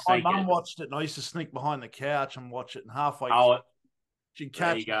sneak. My mum watched it, and I used to sneak behind the couch and watch it. And halfway, she'd catch.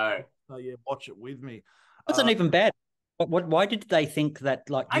 There you go. So yeah, watch it with me. Wasn't even bad. Why did they think that?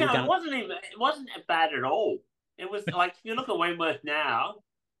 Like, I know it wasn't bad at all. It was like, if you look at Wentworth now,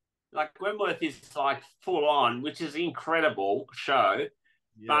 like Wentworth is like full on, which is an incredible show.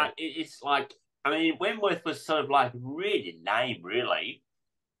 Yeah. But it's like, I mean, Wentworth was sort of like really lame, really.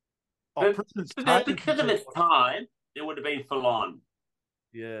 But because of its time, it would have been full on.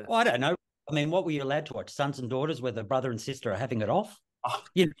 Yeah. Well, I don't know. I mean, what were you allowed to watch? Sons and Daughters, where the brother and sister are having it off? Oh,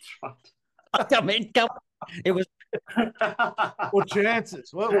 you know, right. I mean, it was. Well,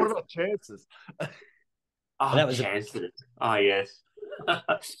 Chances. What about Chances? Oh, that was Chances. Oh, yes.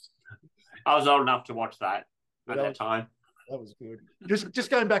 I was old enough to watch that at that time. That was good. Just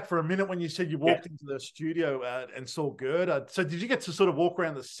going back for a minute, when you said you walked into the studio and saw Gerda. So did you get to sort of walk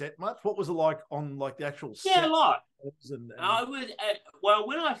around the set much? What was it like on like the actual set? Yeah, a lot. I was well,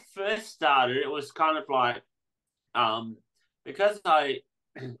 when I first started, it was kind of like because I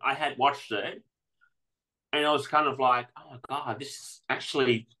had watched it, and I was kind of like, oh my God, this is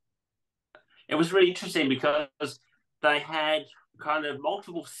actually, it was really interesting because they had kind of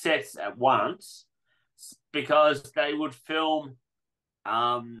multiple sets at once, because they would film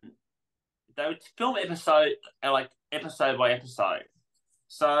episode by episode.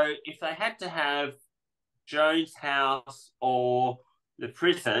 So if they had to have Joan's house or the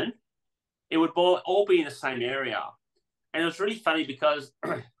prison, it would all be in the same area. And it was really funny because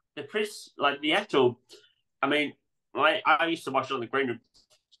the prison, like the actual, I mean, I used to watch it on the green room.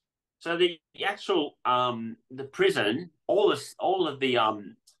 So the actual the prison, all of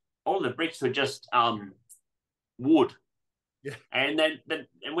the bricks were just wood. Yeah. And then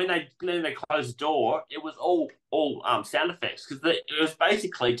when they closed the door, it was all sound effects, because it was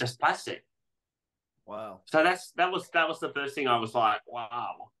basically just plastic. Wow. So that was the first thing I was like,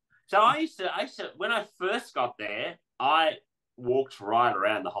 wow. So I used to when I first got there, I walked right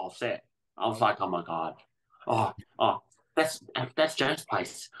around the whole set. I was like, oh my God. Oh, that's Joan's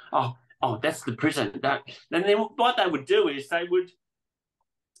place. Oh, that's the prison. And then what they would do is they would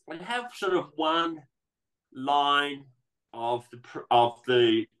have sort of one line of the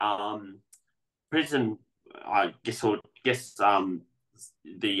prison, I guess,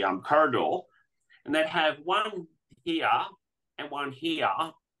 the corridor, and they'd have one here and one here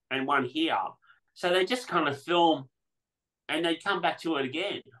and one here. So they just kind of film, and they'd come back to it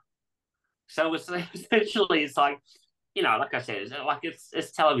again. So essentially, it's like, you know, like I said,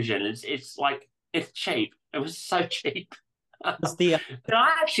 it's television. It's like, it's cheap. It was so cheap. I thought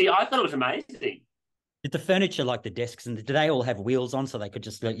it was amazing. Did the furniture, like the desks, and did they all have wheels on, so they could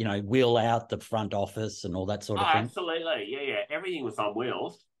just, you know, wheel out the front office and all that sort of thing? Absolutely, yeah. Everything was on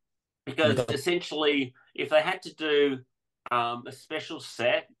wheels, because essentially, if they had to do a special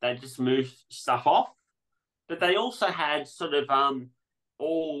set. They just moved stuff off, but they also had sort of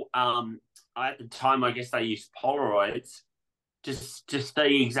all at the time, I guess they used Polaroids just to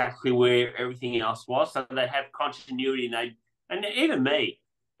see exactly where everything else was. So they'd have continuity, and even me,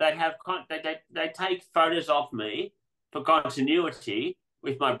 they take photos of me for continuity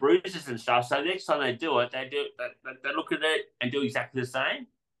with my bruises and stuff. So next time they do it, they look at it and do exactly the same.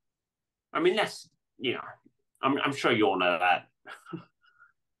 I mean, that's, I'm sure you all know that.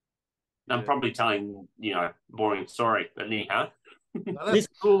 I'm probably telling, boring story, but anyhow. No, that's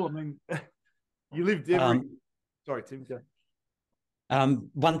cool. I mean, you lived every. Sorry, Tim. Go.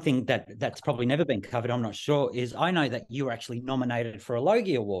 One thing that's probably never been covered, I'm not sure, is I know that you were actually nominated for a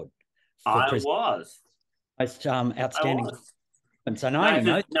Logie Award. I was. Most outstanding. And so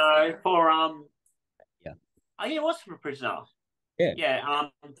yeah. Oh, yeah, it was for Prisoner. Yeah. Yeah.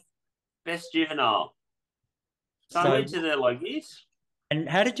 Best Juvenile. So I went to the Logies. And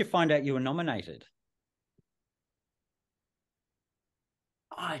how did you find out you were nominated?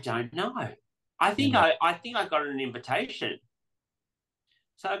 I don't know. I think I got an invitation.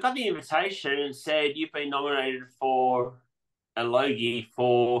 So I got the invitation and said, you've been nominated for a Logie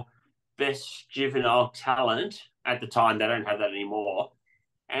for Best Juvenile Talent. At the time, they don't have that anymore.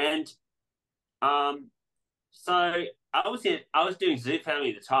 And so I was doing Zoo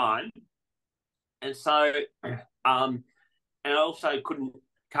Family at the time. And so and I also couldn't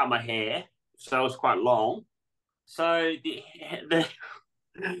cut my hair, so it was quite long. So the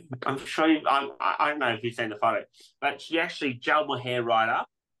I'm sure I don't know if you've seen the photo, but she actually gelled my hair right up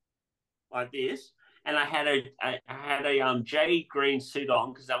like this, and I had a jade green suit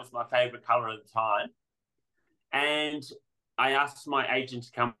on because that was my favorite color at the time, and I asked my agent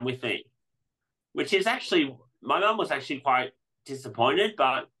to come with me, which is actually, my mum was actually quite disappointed,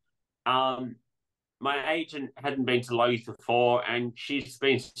 but my agent hadn't been to Logies before, and she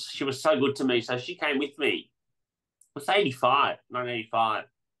was so good to me, so she came with me. It was 1985.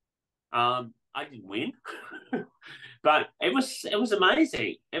 I didn't win, but it was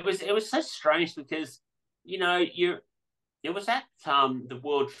amazing. It was so strange because, it was at the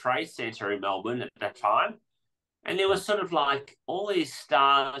World Trade Center in Melbourne at that time, and there was sort of like all these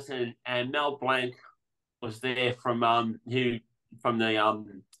stars, and Mel Blanc was there from the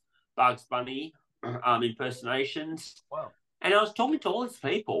Bugs Bunny impersonations. Wow. And I was talking to all these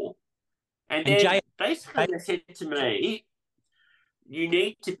people, and then basically they said to me, you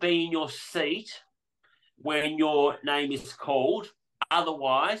need to be in your seat when your name is called,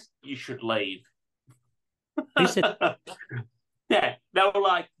 otherwise you should leave. Who said? Yeah, they were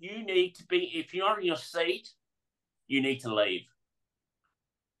like, you need to be, if you're not in your seat, you need to leave.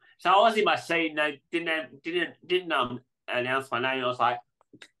 So I was in my seat, and they didn't announce my name. I was like,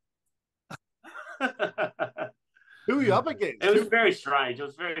 who are you up against? It was very strange. It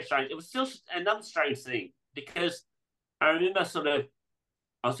was still another strange thing because I remember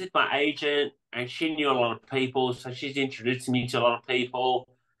I was with my agent, and she knew a lot of people, so she's introducing me to a lot of people.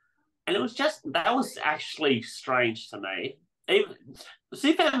 And that was actually strange to me. Even the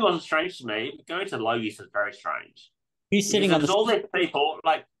Zoo Family wasn't strange to me, but going to the Logies was very strange. You sitting on all these people,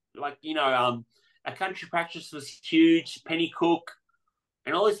 A Country Practice was huge, Penny Cook,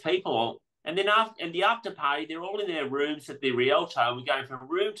 and all these people. And then the after party, they're all in their rooms at the Rialto, and we're going from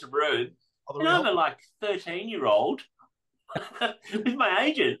room to room. And I'm a 13-year-old with my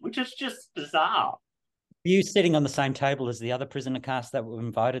agent, which is just bizarre. Were you sitting on the same table as the other prisoner cast that were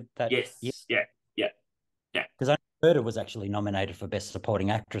invited that year? Yeah. Because I know Berta was actually nominated for Best Supporting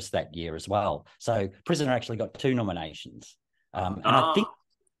Actress that year as well. So Prisoner actually got 2 nominations. And I think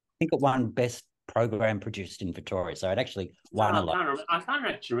it won Best Program Produced in Victoria. So it actually won a lot. I can't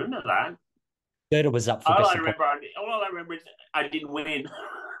actually remember that. Berta was up for all I remember is I didn't win.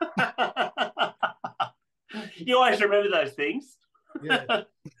 You always remember those things. Yeah.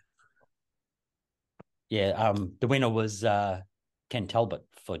 Yeah. The winner was Ken Talbot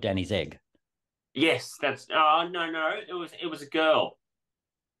for Danny's Egg. Yes, that's no. It was a girl.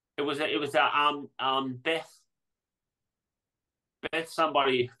 It was Beth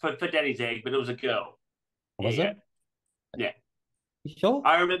somebody for Danny's Egg, but it was a girl. Was it? Yeah. You sure?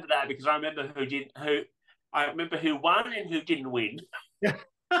 I remember that because I remember who won and who didn't win.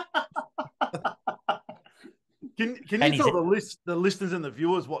 Can you tell the listeners and the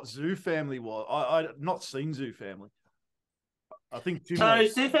viewers what Zoo Family was? I've not seen Zoo Family. I think Zoo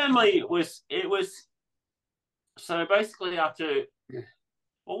Family was so basically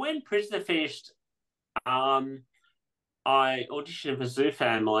when Prisoner finished, I auditioned for Zoo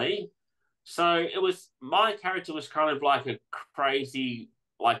Family. So my character was kind of like a crazy,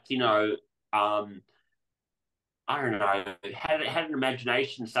 I I don't know, had an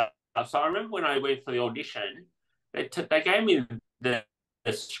imagination stuff. So I remember when I went for the audition, they gave me the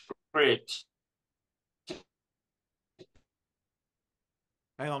script.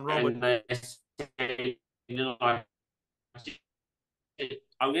 Hang on, Robert. And they said, like,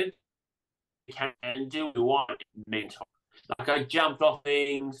 I'm going to do what you want, mental. Like, I jumped off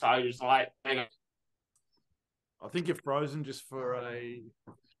things. I was like, I think you're frozen just for a.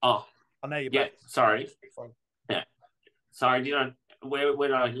 Oh, I know you're yeah. back. Sorry. Yeah. Sorry. Where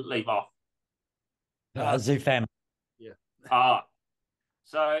did I leave off? Zoo family. Yeah.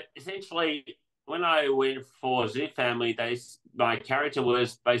 So essentially, when I went for Zoo Family, my character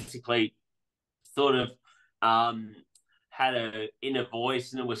was basically sort of had an inner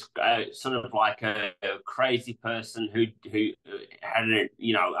voice, and it was sort of like a crazy person who had it.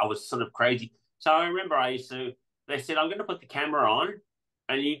 I was sort of crazy. So I remember they said, I'm going to put the camera on,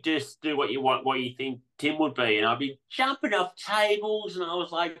 and you just do what you want, what you think Tim would be, and I'd be jumping off tables, and I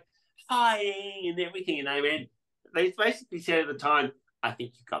was like fighting and everything, and they basically said at the time, I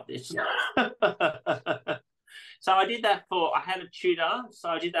think you got this. So I did that I had a tutor. So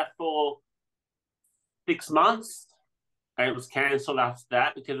I did that for 6 months. And it was cancelled after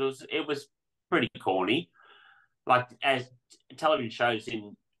that because it was pretty corny. Like, as television shows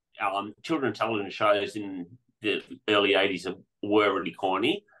children's television shows in the early 80s were really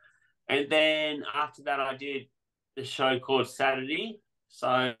corny. And then after that, I did the show called Saturdee. So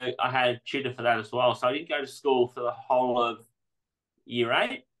I had a tutor for that as well. So I didn't go to school for the whole of year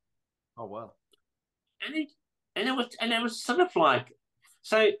 8. Oh wow! And it was sort of like,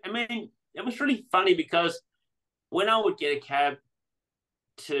 so I mean, it was really funny because when I would get a cab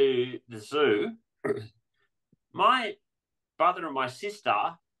to the zoo, my brother and my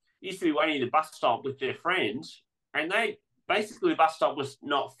sister used to be waiting at the bus stop with their friends, and the bus stop was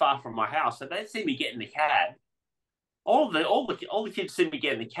not far from my house, so they'd see me get in the cab. All the kids see me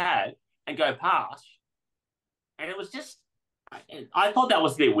get in the cab and go past, and it was just, I thought that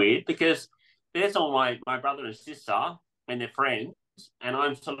was a bit weird because there's all my brother and sister and their friends, and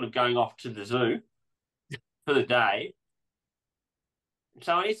I'm sort of going off to the zoo for the day.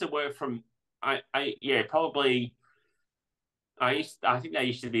 So I used to work from, probably, I think they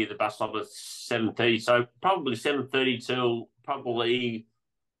used to be at the bus stop at 7:30, so probably 7:30 till probably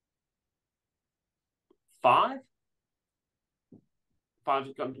 5,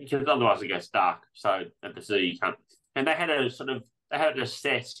 because otherwise it gets dark. So at the zoo you can't. And they had a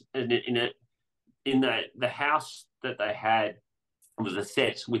set in the house that they had was a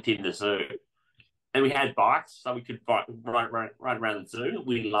set within the zoo, and we had bikes, so we could ride around the zoo.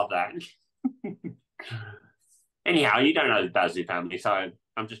 We love that. Anyhow, you don't know the Zoo Family, so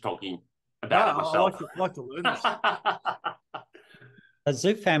I'm just talking about it myself. I like to learn this. A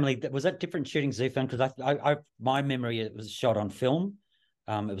Zoo Family, was that different shooting Zoo Family? Because I my memory, it was shot on film.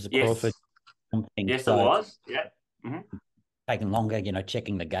 It was a Crawford thing. Yes, it was. Yeah. Mm-hmm. Taking longer,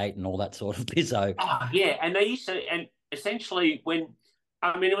 checking the gate and all that sort of bizzo. Oh, yeah. And they used to, and essentially it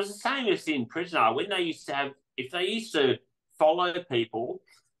was the same as in Prisoner, when they used to if they used to follow people,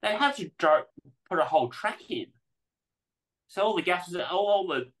 they had to put a whole track in. So all the gaffers, all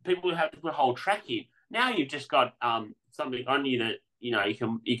the people who have to put a whole track in. Now you've just got something on you that,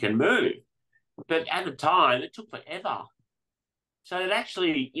 you can move. But at the time, it took forever. So it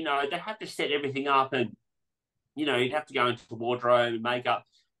actually, they have to set everything up, and, you'd have to go into the wardrobe and makeup.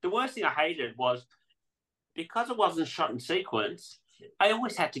 The worst thing I hated was, because it wasn't shot in sequence, I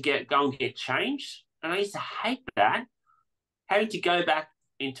always had to go and get changed. And I used to hate that. Having to go back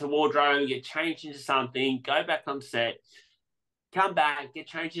into wardrobe, get changed into something, go back on set, come back, get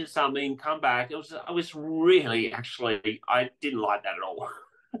changed into something, come back. I was really, actually, I didn't like that at all.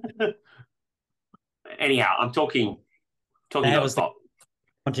 Anyhow, I'm talking That was the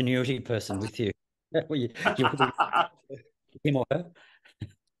continuity person with you. Him or her?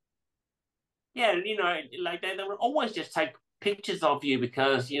 Yeah, like they would always just take pictures of you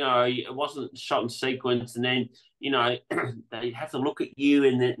because, it wasn't shot in sequence, and then, they have to look at you,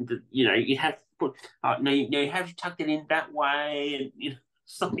 and then, you have to put, no, you have to tuck it in that way, and,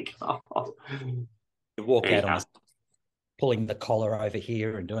 it's like, oh. You walk out on pulling the collar over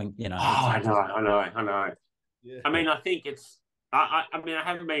here and doing, Oh, I know. Yeah. I mean, I think I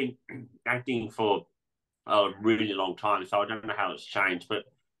haven't been acting for a really long time, so I don't know how it's changed, but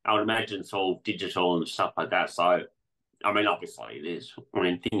I would imagine it's all digital and stuff like that. So, I mean, obviously it is. I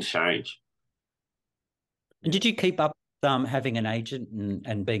mean, things change. And did you keep up having an agent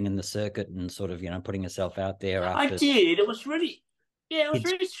and being in the circuit and sort of, putting yourself out there after? I did. It was really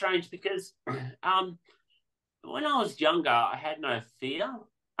strange because when I was younger, I had no fear.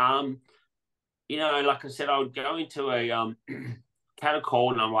 like I said, I would go into a cattle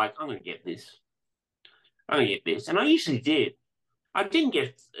call and I'm like, I'm going to get this. I'm going to get this. And I usually did. I didn't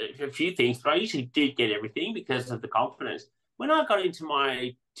get a few things, but I usually did get everything because of the confidence. When I got into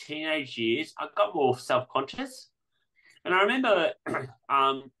my teenage years, I got more self-conscious. And I remember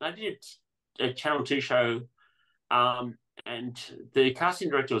I did a Channel 2 show, and the casting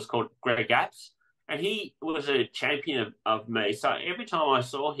director was called Greg Apps, and he was a champion of me. So every time I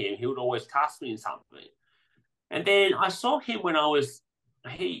saw him, he would always cast me in something. And then I saw him when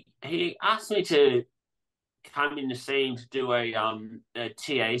he asked me to come in the scene to do a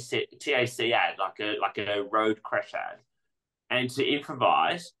TAC ad, like a road crash ad, and to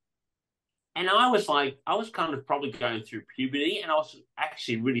improvise. And I was kind of probably going through puberty, and I was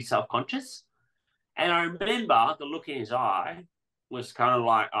actually really self-conscious. And I remember the look in his eye was kind of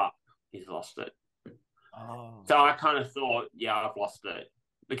like, oh, he's lost it. Oh. So I kind of thought, yeah, I've lost it.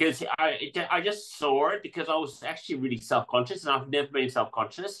 Because I just saw it because I was actually really self-conscious, and I've never been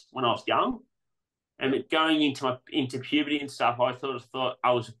self-conscious when I was young. And going into puberty and stuff, I thought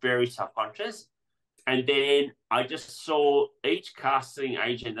I was very self-conscious. And then I just saw each casting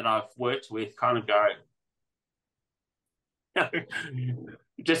agent that I've worked with kind of go,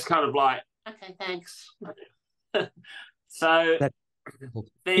 just kind of like, okay, thanks. So That,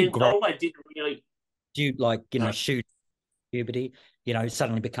 then all I did really... Do you, shoot puberty,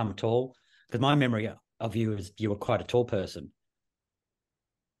 suddenly become tall? Because my memory of you is you were quite a tall person.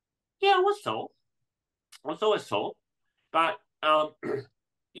 Yeah, I was tall. I was always tall. But,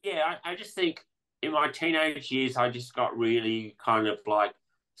 yeah, I just think in my teenage years, I just got really kind of like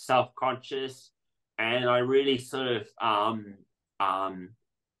self-conscious, and I really sort of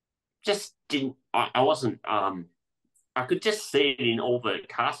just didn't, I wasn't, I could just see it in all the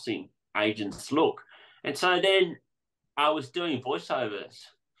casting agents' look. And so then I was doing voiceovers.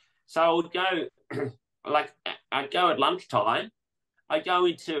 So I would go, I'd go at lunchtime, I'd go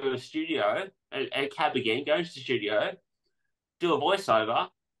into a studio, a cab again, go into the studio, do a voiceover,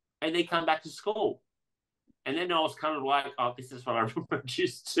 and then come back to school. And then I was kind of like, oh, this is what I'm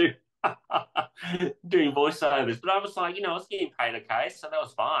used to, doing voiceovers. But I was like, I was getting paid okay, so that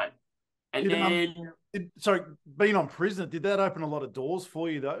was fine. And being on Prisoner, did that open a lot of doors for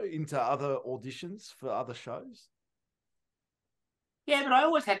you, though, into other auditions for other shows? Yeah, but I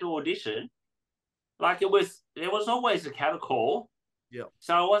always had to audition. There was always a cattle call. Yeah.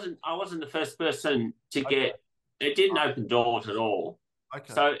 So I wasn't the first person to get. It didn't open doors at all.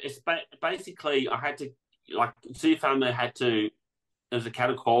 Okay. So it's basically I had to, like, Zoo Farmer had to. There was a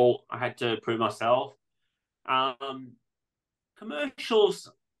cattle call. I had to prove myself. Commercials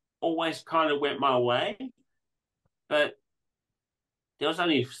always kind of went my way, but there was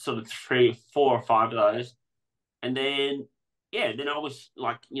only sort of 3, 4, or 5 of those. And then, then I was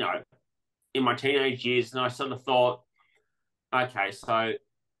like, in my teenage years, and I sort of thought, okay, so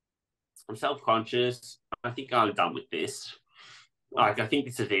I'm self-conscious. I think I'm done with this. Like, I think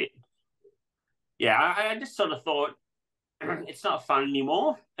this is it. Yeah, I just sort of thought, it's not fun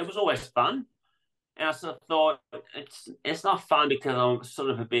anymore. It was always fun. And I sort of thought it's not fun because I'm sort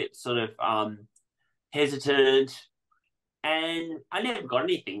of a bit hesitant, and I never got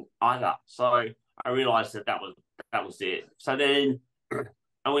anything either. So I realised that was it. So then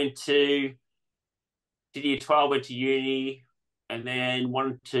I did year 12, went to uni, and then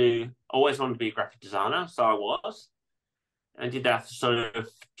always wanted to be a graphic designer. So I was, and did that for sort of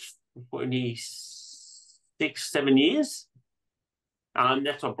 26, 7 years.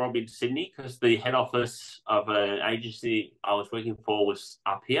 That's what brought me to Sydney, because the head office of an agency I was working for was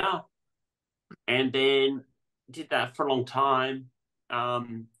up here. And then did that for a long time. I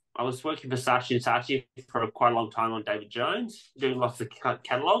was working for Saatchi for quite a long time on David Jones, doing lots of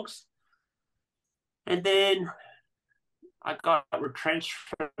catalogs. And then I got retrenched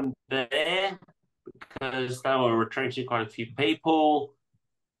from there because they were retrenching quite a few people.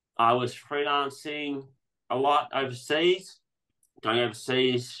 I was freelancing a lot overseas, going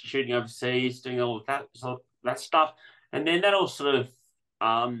overseas, shooting overseas, doing all of that stuff. And then that all sort of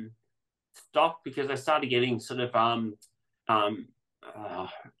stopped because I started getting sort of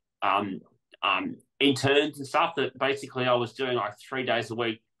interns and stuff that basically I was doing like 3 days a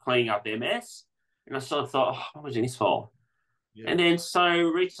week cleaning up their mess. And I sort of thought, what was this for? Yeah. And then so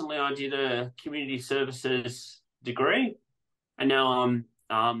recently I did a community services degree, and now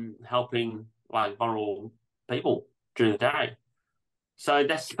I'm helping like vulnerable people during the day. So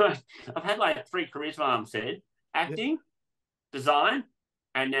I've had like 3 careers, my mum said: acting, design,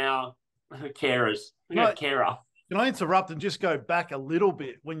 and now carers. Carer. Can I interrupt and just go back a little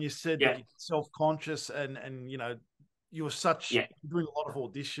bit when you said that you're self-conscious and you're doing a lot of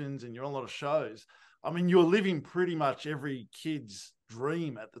auditions and you're on a lot of shows. I mean, you're living pretty much every kid's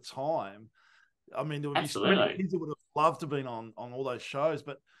dream at the time. I mean, there would be so many kids that would have loved to have been on all those shows.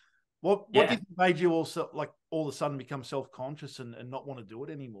 But what do you think made you also like all of a sudden become self-conscious and not want to do it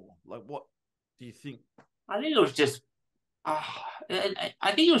anymore? Like, what do you think? I think it was just,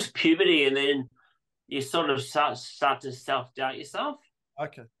 I think it was puberty, and then you sort of start to self-doubt yourself.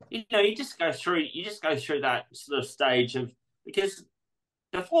 Okay. You know, you just go through that sort of stage of, because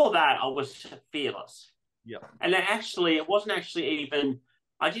before that I was fearless. Yeah. And it wasn't actually even,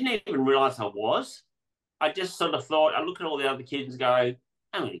 I didn't even realize I was. I just sort of thought, I look at all the other kids and go,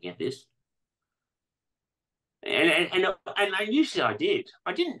 I'm going to get this. And usually I did.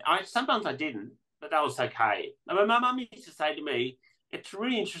 Sometimes I didn't, but that was okay. I mean, my mum used to say to me, it's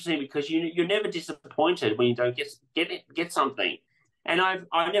really interesting because you're never disappointed when you don't get something. And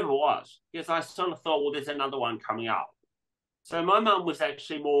I never was, because I sort of thought, well, there's another one coming up. So my mum was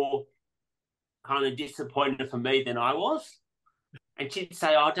actually more kind of disappointed for me than I was. And she'd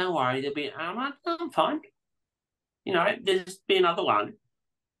say, oh, don't worry, I'm like, no, I'm fine. You know, there's be another one.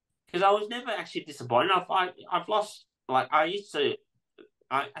 Because I was never actually disappointed. I've lost, like, I used to,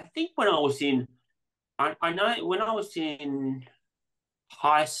 I think when I was in, I know when I was in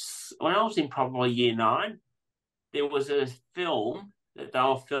when I was in probably year 9, there was a film that they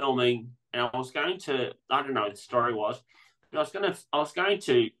were filming, and I was going to, I don't know what the story was, but I was going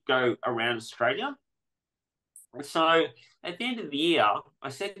to go around Australia. And so at the end of the year, I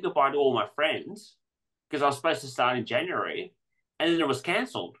said goodbye to all my friends because I was supposed to start in January, and then it was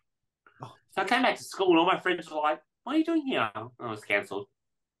cancelled. So I came back to school, and all my friends were like, what are you doing here? And I was cancelled.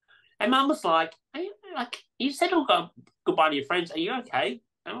 And Mum was like, you said goodbye to your friends. Are you okay?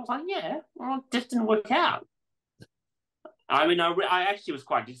 And I was like, yeah. Well, it just didn't work out. I mean, I actually was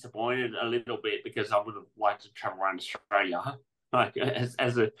quite disappointed a little bit because I would have liked to travel around Australia, like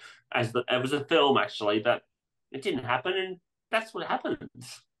it was a film actually, but it didn't happen, and that's what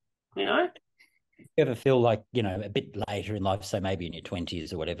happens, you know. You ever feel like, you know, a bit later in life, so maybe in your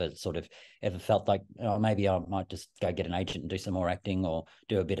 20s or whatever, sort of ever felt like, oh, maybe I might just go get an agent and do some more acting or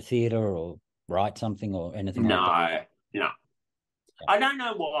do a bit of theatre or write something or anything like that? No. I don't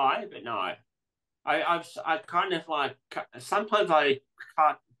know why, but no. I kind of like, sometimes I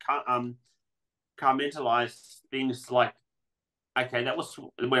can't compartmentalize things like, okay, that was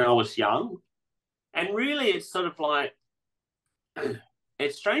when I was young. And really it's sort of like,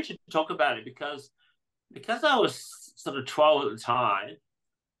 it's strange to talk about it because I was sort of 12 at the time.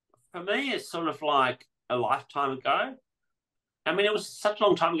 For me, it's sort of like a lifetime ago. I mean, it was such a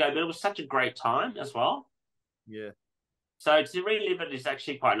long time ago, but it was such a great time as well. Yeah. So to relive it is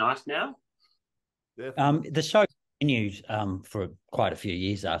actually quite nice now. The show continued for quite a few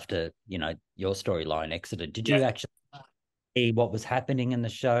years after, you know, your storyline exited. Did you actually see what was happening in the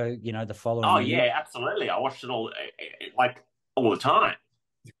show, you know, the following year? Yeah, absolutely. I watched it all the time.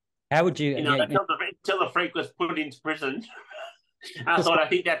 How would you... until the freak was put into prison. I thought, I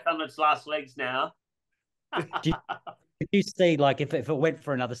think that's on its last legs now. Did you see, like, if it went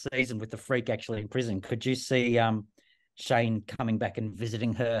for another season with the freak actually in prison, could you see Shane coming back and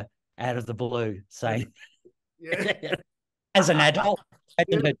visiting her out of the blue, saying, as an adult,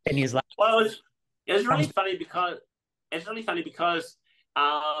 having her 10 years later? Well, it was really funny because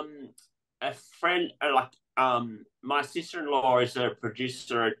a friend, my sister-in-law is a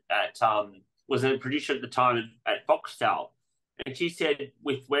producer was a producer at the time at Foxtel, and she said,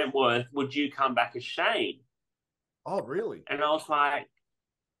 with Wentworth, would you come back as Shane? Oh, really? And I was like,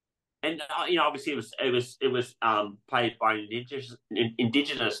 and you know, obviously it was played by an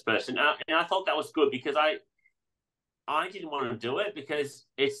indigenous person, and I thought that was good because I didn't want to do it because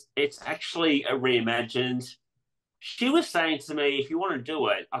it's actually a reimagined. She was saying to me, if you want to do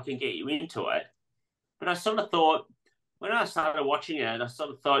it, I can get you into it. But I sort of thought, when I started watching it, I sort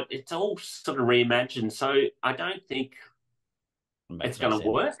of thought it's all sort of reimagined, so I don't think it's going to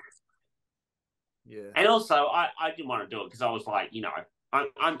work. Yeah. And also, I didn't want to do it because I was like, you know,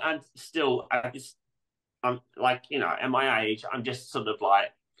 I'm still, I'm like, you know, at my age, I'm just sort of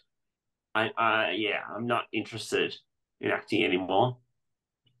like, I'm not interested in acting anymore.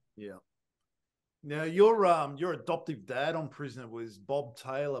 Yeah. Now, your adoptive dad on Prisoner was Bob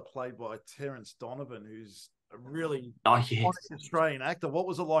Taylor, played by Terence Donovan, who's a really Australian actor. What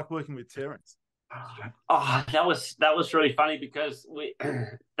was it like working with Terence? Oh, that was really funny because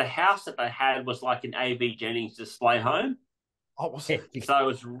the house that they had was like an A.V. Jennings display home. Oh, was it? So it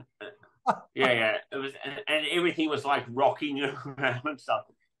was, it was, and everything was like rocking around and stuff.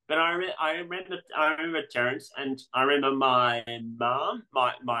 But I remember Terence, and I remember my mom,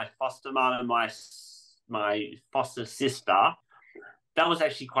 my foster mom, and my foster sister, that was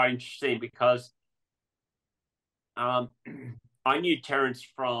actually quite interesting because I knew Terence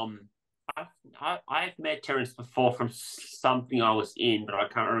from. I've met Terence before from something I was in, but I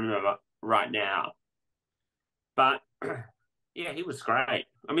can't remember right now. But yeah, he was great.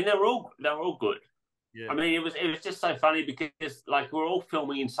 I mean, they were all good. Yeah. I mean, it was just so funny because like we're all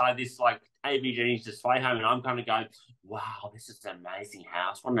filming inside this like ABG's display home, and I'm kind of going, "Wow, this is an amazing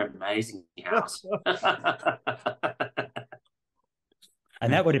house! What an amazing house!"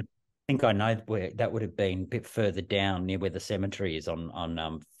 And that would have, I think I know where that would have been a bit further down near where the cemetery is on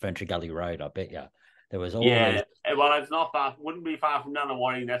Ferntree Gully Road. I bet you there was all yeah. Well, it's not far. Wouldn't be far from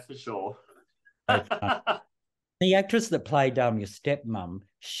Nunawading, that's for sure. these. The actress that played your stepmom,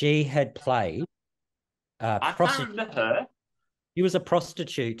 she had played I can't remember her. She was a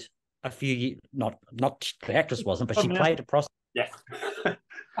prostitute a few years. Not the actress wasn't, but she played a prostitute. Yeah.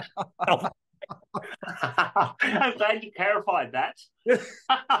 I'm glad you clarified that.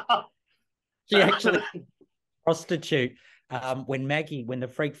 She actually prostitute when the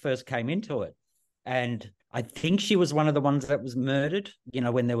freak first came into it, and I think she was one of the ones that was murdered. You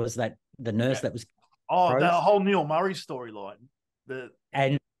know, when there was the nurse that was. Oh, that whole Neil Murray storyline.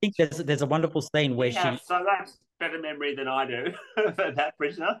 And I think there's a wonderful scene where so that's better memory than I do for that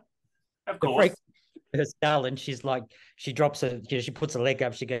prisoner. Of course. Her skull, and she's like, she drops her, she puts her leg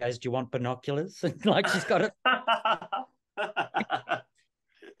up, she goes, "Do you want binoculars?" And like she's got it. I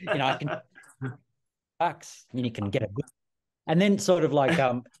can bucks, and you can get a good. And then sort of like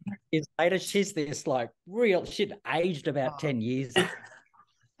years later, she's this like real shit, aged about 10 years.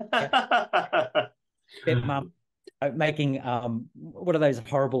 Mum making what are those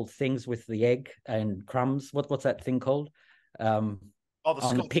horrible things with the egg and crumbs? What's that thing called? The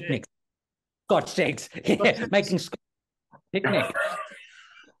on picnics. Scotch eggs. Yeah, making picnic.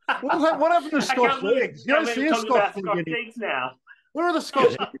 What happened to Scotch eggs? You don't see a Scotch eggs now. Where are the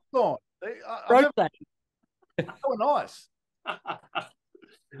Scotch eggs gone? They were nice.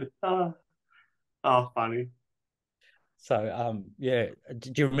 Oh, funny. So yeah,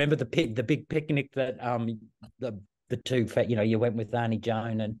 do you remember the big picnic that the two you went with Auntie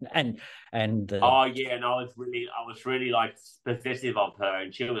Joan and oh yeah, and I was really like possessive of her,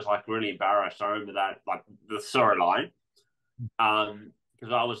 and she was like really embarrassed. I remember that, like the storyline,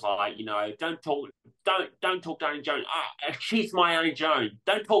 because I was like, don't talk to Auntie Joan. She's my Auntie Joan.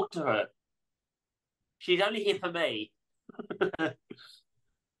 Don't talk to her. She's only here for me.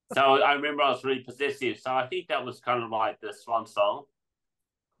 So I remember I was really possessive. So I think that was kind of like the swan song.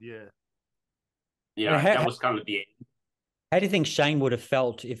 Yeah. Yeah, that was kind of the end. How do you think Shane would have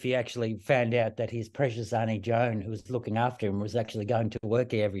felt if he actually found out that his precious Auntie Joan, who was looking after him, was actually going to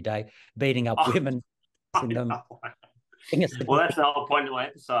work every day, beating up women? Well, that's the whole point of my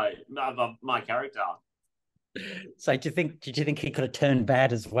episode, of my character. So did you think he could have turned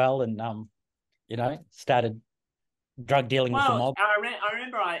bad as well and started drug dealing with the mob? I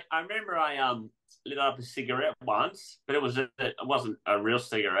remember I lit up a cigarette once, but it wasn't a real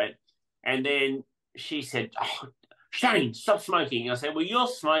cigarette. And then she said, "Oh, Shane, stop smoking." And I said, "Well, you're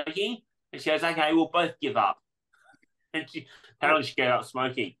smoking." And she goes, "Okay, we'll both give up." And apparently she gave up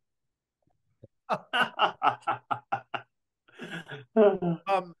smoking.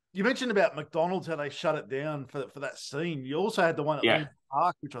 You mentioned about McDonald's, how they shut it down for that scene. You also had the one at Luna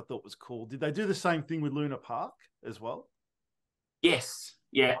Park, which I thought was cool. Did they do the same thing with Luna Park as well? Yes.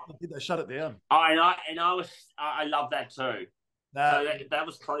 Yeah. Did they shut it down? I love that too. So that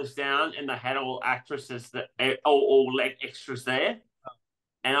was closed down, and they had all actresses all extras there,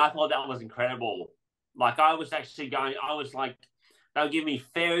 and I thought that was incredible. Like I was like, they'll give me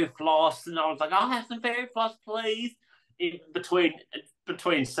fairy floss, and I was like, "I'll have some fairy floss, please." In between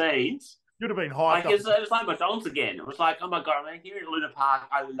scenes, you'd have been hyped. It was like McDonald's again. It was like, oh my god, I'm here in Luna Park.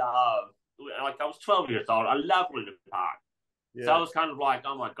 I was 12 years old. I love Luna Park. Yeah. So I was kind of like,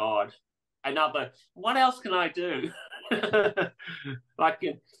 oh my god, what else can I do? Like,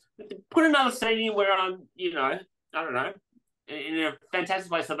 put another scene in where I'm, I don't know, in a fantastic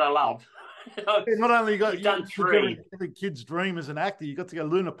place that I love. Not only done three. Every kid's dream as an actor, you got to go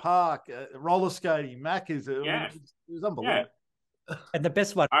Luna Park, roller skating, Macca's. It was unbelievable. Yeah. And the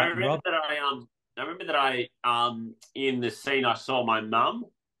best one, I remember that I in the scene I saw my mum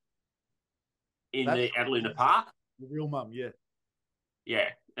at Luna Park. The real mum, yeah. Yeah,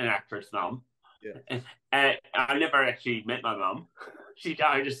 an actress mum. Yeah. And I never actually met my mum.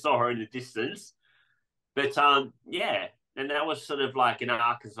 I just saw her in the distance. But yeah, and that was sort of like an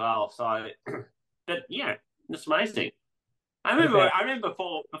arc as well. So, but yeah, it's amazing. I remember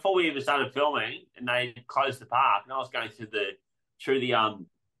before we even started filming, and they closed the park, and I was going through the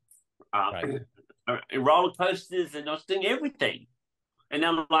roller coasters, and I was doing everything. And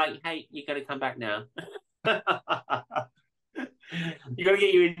I'm like, hey, you got to come back now. You got to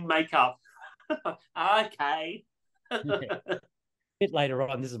get you in makeup. Okay. Yeah. Bit later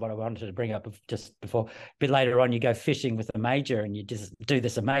on, this is what I wanted to bring up just before. A bit later on, you go fishing with the major, and you just do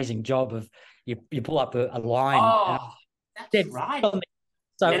this amazing job of you pull up a line. Oh, that's right.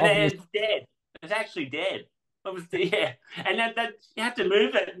 So and obvious. it's dead. It's actually dead. It was yeah, and that you have to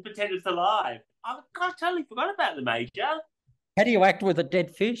move it and pretend it's alive. I totally forgot about the major. How do you act with a dead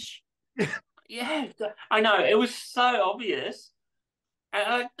fish? Yeah, I know. It was so obvious.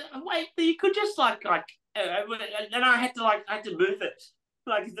 Wait, you could just and I had to move it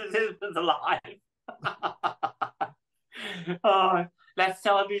like it was alive. Oh, that's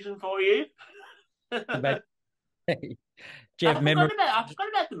television for you. But, do you have memory? I forgot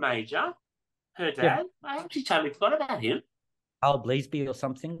about the major, her dad. I actually totally forgot about him. Carl Bleasby or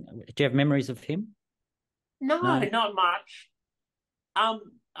something. Do you have memories of him? No, not much. I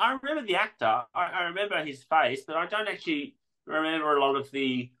remember the actor. I remember his face, but I don't actually remember a lot of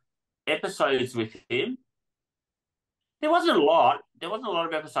the episodes with him. There wasn't a lot. There wasn't a lot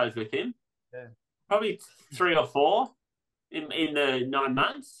of episodes with him. Yeah. Probably 3 or 4 in the 9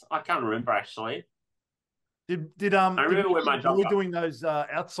 months. I can't remember actually. I remember when my job doing those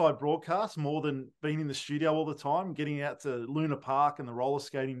outside broadcasts more than being in the studio all the time, getting out to Luna Park and the roller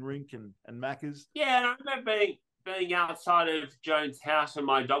skating rink and Macca's? Yeah, and I remember being outside of Joan's house when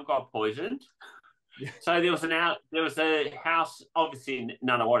my dog got poisoned. Yeah. So there was a house obviously in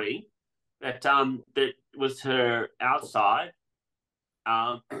Nunawading that was her outside.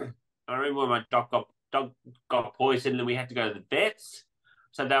 I remember when my dog got poisoned and we had to go to the vets.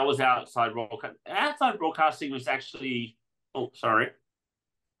 So that was outside broadcasting. Outside broadcasting was actually. Oh, sorry.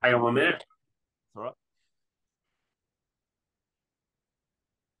 Hang on 1 minute. All right.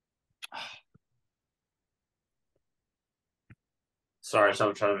 Sorry,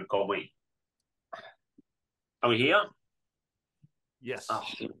 someone trying to call me. Are we here? Yes. Oh,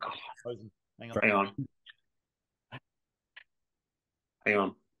 God. Hang on. Hang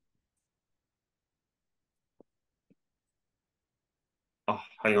on. Oh,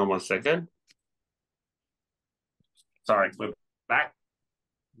 hang on 1 second. Sorry, we're back.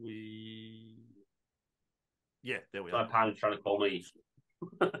 Yeah, there we are. My partner's trying to call me.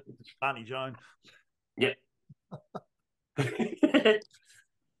 Funny, Joan. Yep.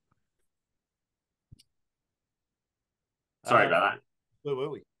 Sorry about that. Where were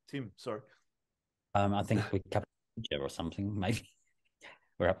we? Tim, sorry. I think we covered or something, maybe.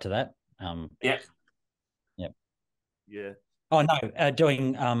 We're up to that. Yep. Yep. Yeah. Oh no,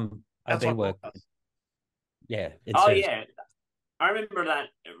 doing OB work. Yeah. Yeah. I remember that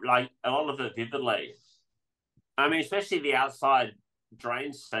like a lot of it vividly. I mean, especially the outside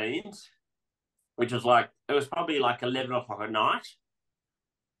drain scenes, which was it was probably like 11 o'clock at night.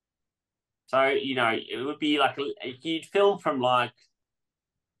 So, it would be you'd film from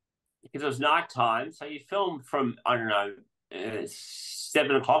because it was nighttime. So you'd film from, I don't know,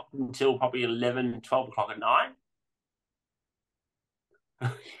 7 o'clock until probably 11, 12 o'clock at night.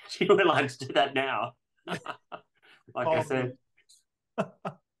 You would like to do that now. I said.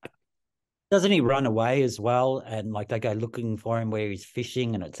 Doesn't he run away as well? And they go looking for him where he's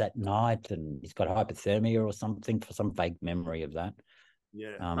fishing and it's at night and he's got hypothermia or something, for some vague memory of that.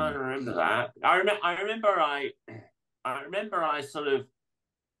 Yeah. I remember that. I remember I sort of,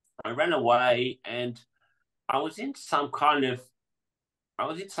 I ran away and I was in some guy's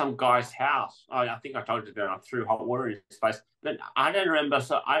house. I think I told you that I threw hot water in his face, but I don't remember.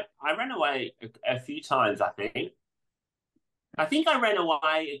 So I ran away a few times, I think. I think I ran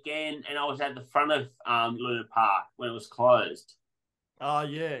away again and I was at the front of Luna Park when it was closed. Oh,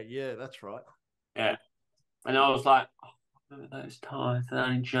 yeah, that's right. Yeah. And I was like, remember those times that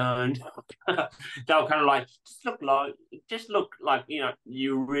I Joan. They were kind of just look like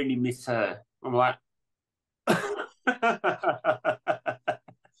you really miss her. I'm like,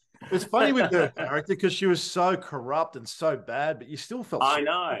 it's funny with her character because she was so corrupt and so bad, but you still felt I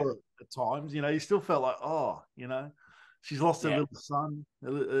know at times. You still felt like, she's lost her little son.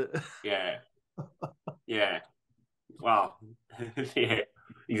 Yeah. Yeah. Wow. Yeah,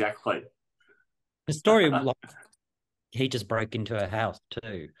 exactly. The story, he just broke into her house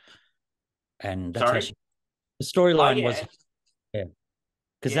too. And that's how the storyline was. Yeah.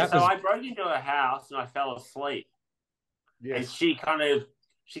 Because I broke into her house and I fell asleep. Yes. And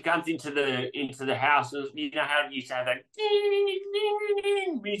she comes into the house and you know how you used to have that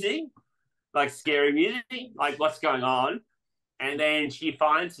music, like scary music, like what's going on. And then she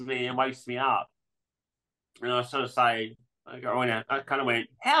finds me and wakes me up. And I sort of say, I kind of went,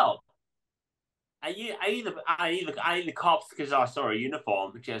 help. are you the cops because I saw a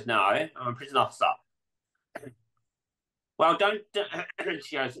uniform? She goes, no, I'm a prison officer. Well, don't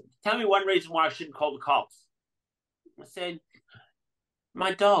she goes, tell me one reason why I shouldn't call the cops. I said,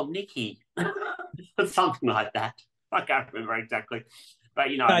 my dog, Nikki. Something like that. I can't remember exactly. But,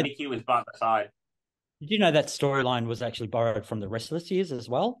 Nikki was by my side. Did you know that storyline was actually borrowed from the Restless Years as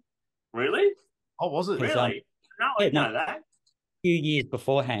well? Really? Oh, was it? Really? No, I didn't know that. A few years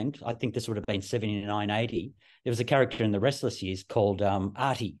beforehand, I think this would have been 79, 80, there was a character in the Restless Years called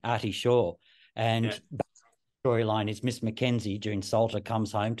Artie Shaw. And the storyline is Miss Mackenzie, June Salter,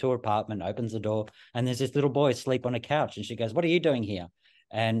 comes home to her apartment, opens the door, and there's this little boy asleep on a couch. And she goes, what are you doing here?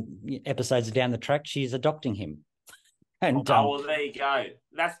 And episodes down the track, she's adopting him. And, well, there you go.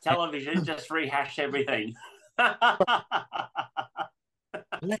 That's television. Just rehash everything.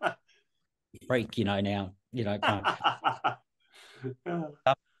 Freak, now, kind of.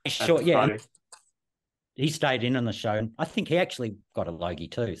 Sure, yeah. Funny. He stayed in on the show, and I think he actually got a Logie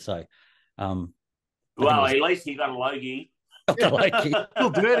too. So, well, at least he got a Logie. Still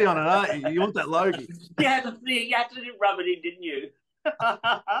dirty on it, aren't you? You want that Logie? You had to rub it in, didn't you?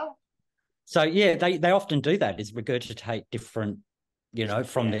 So yeah, they often do that, is regurgitate different,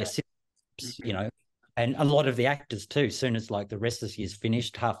 from their systems, and a lot of the actors too. Soon as like the Restless Years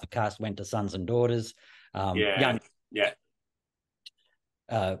finished, half the cast went to Sons and Daughters. So it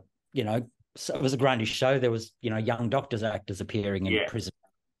was a grindy show. There was, young doctors actors appearing in prison.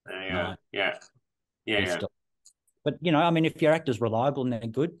 Yeah. But if your actor's reliable and they're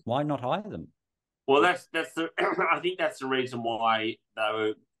good, why not hire them? Well, that's the I think that's the reason why they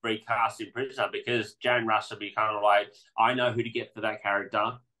were recast in Prisoner, because Jane Russell be kind of like, I know who to get for that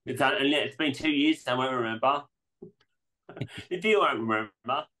character. It's been 2 years, they won't remember. If you won't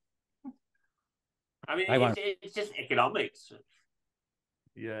remember. I mean, it's just economics.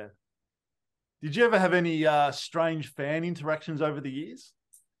 Yeah. Did you ever have any strange fan interactions over the years?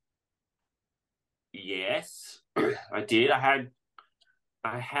 Yes, I did. I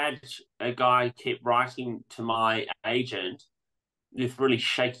had a guy keep writing to my agent with really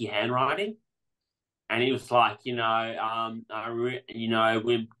shaky handwriting, and he was like, we're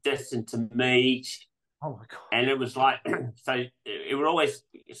destined to meet. Oh my God! And it was like, so it would always,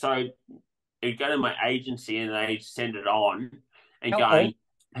 it would go to my agency and they'd send it on and going,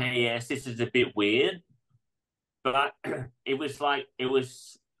 hey, yes, this is a bit weird, but it was like, and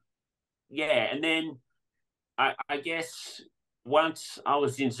then I guess once I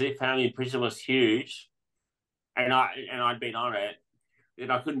was in Zoo Family and Prison was huge, and I'd been on it, then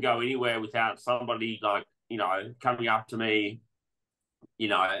I couldn't go anywhere without somebody coming up to me,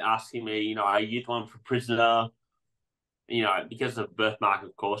 asking me, are you the one for Prisoner? Because of birthmark,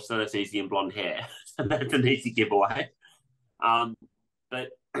 of course, so that's easy, and blonde hair. So that's an easy giveaway. But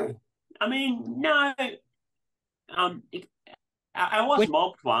I mean, no. I was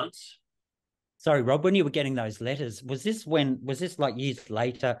mobbed once. Sorry, Rob, when you were getting those letters, was this like years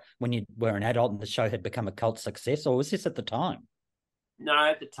later when you were an adult and the show had become a cult success, or was this at the time? No,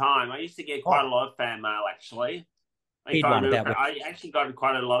 at the time. I used to get quite a lot of fan mail, actually. I actually got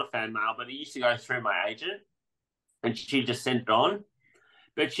quite a lot of fan mail, but it used to go through my agent, and she just sent it on.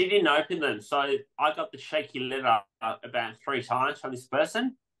 But she didn't open them, so I got the shaky letter about 3 times from this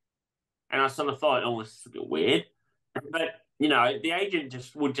person, and I sort of thought, oh, this is a bit weird. But the agent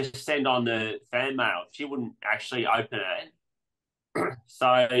would just send on the fan mail. She wouldn't actually open it.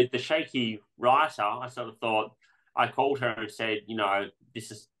 So the shaky writer, I sort of thought, I called her and said,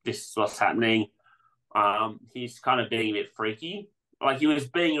 this is what's happening. He's kind of being a bit freaky. Like, he was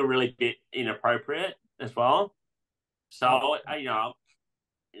being a really bit inappropriate as well. So, I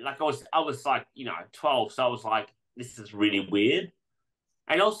was like, 12. So I was like, this is really weird.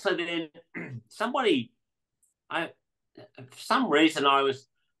 And also then somebody, for some reason I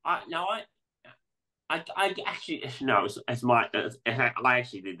actually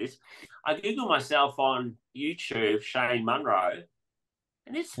did this. I Googled myself on YouTube, Shane Monroe,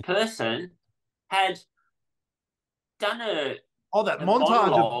 and this person had done that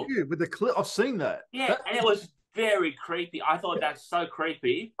montage of you with the clip. I've seen that. Yeah, and it was very creepy. I thought that's so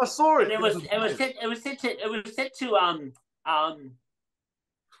creepy. I saw it. And it was set to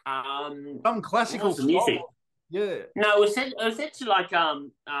some classical music. Yeah. No, it was set to like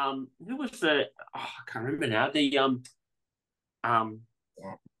who was the I can't remember now. The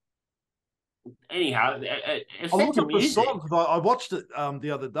anyhow, it was set to music. Song, I watched it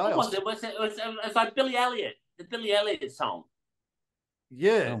the other day. It was like Billy Elliot, the Billy Elliot song.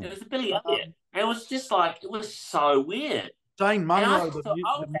 Yeah. It was a Billy Elliot. And it was just like, it was so weird. Shane Monroe,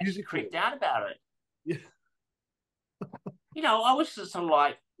 the music freaked out about it. Yeah. I was just sort of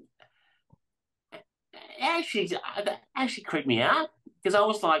like, that actually creeped me out because I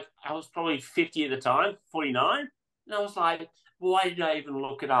was probably 50 at the time, 49, and I was like, why did I even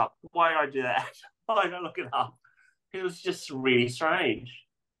look it up? Why did I do that? Why did I look it up? It was just really strange.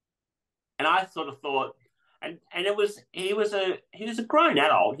 And I sort of thought, and he was a grown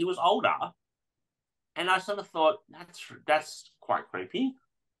adult. He was older, and I sort of thought that's quite creepy.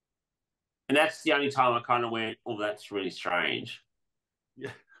 And that's the only time I kind of went, oh, that's really strange.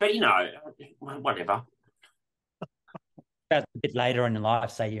 Yeah. But whatever. A bit later in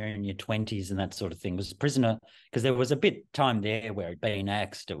life, say you're in your 20s and that sort of thing, was prisoner, because there was a bit time there where it'd been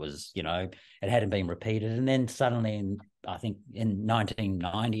axed, it was, it hadn't been repeated, and then suddenly I think in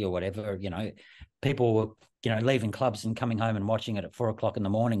 1990 or whatever, people were, leaving clubs and coming home and watching it at 4 o'clock in the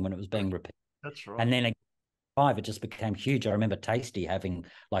morning when it was being repeated. That's right. And then at 5, it just became huge. I remember Tasty having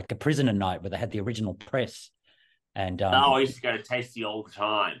like a prisoner night where they had the original press. And I used to go to Tasty all the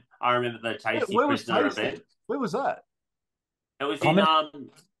time. I remember the Tasty prisoner event. Where was that? It was in where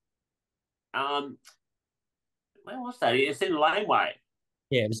was that? It's in Laneway.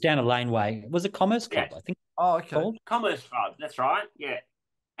 Yeah, it was down a Laneway. It was a Commerce Club, I think. Oh, okay. Called. Commerce Club, that's right. Yeah.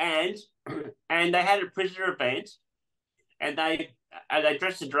 And they had a prisoner event, and they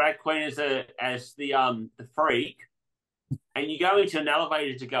dressed the drag queen as the freak, and you go into an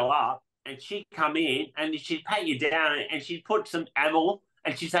elevator to go up, and she'd come in and she'd pat you down and she'd put some amyl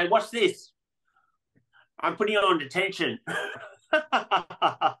and she'd say, "What's this? I'm putting you on detention."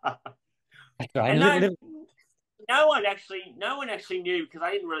 Right. No one actually knew because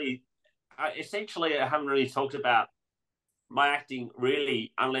I didn't really. Essentially, I haven't really talked about my acting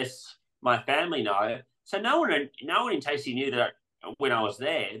really unless my family know. So no one in Tasty knew that when I was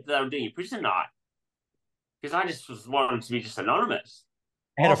there that they were doing a prison night because I just wanted to be just anonymous.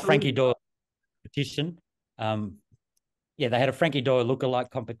 They had a Frankie Doyle competition. They had a Frankie Doyle lookalike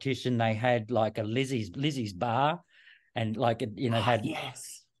competition. They had like a Lizzie's bar, and like had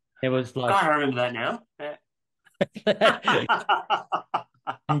yes. There was like I remember that now. Yeah.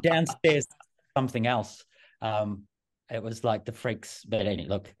 And downstairs something else. It was like the freaks, but anyway,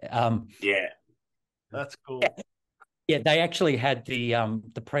 look. Yeah, that's cool. Yeah, they actually had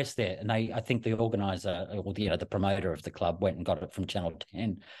the press there, and I think the organizer or the promoter of the club went and got it from Channel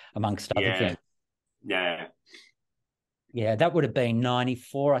 10, amongst other things. Yeah. Yeah, that would have been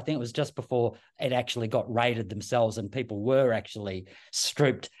 94. I think it was just before it actually got raided themselves, and people were actually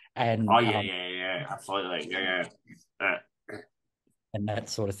stripped and absolutely, yeah. And that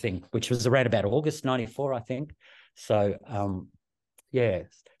sort of thing, which was around about August 94, I think. So,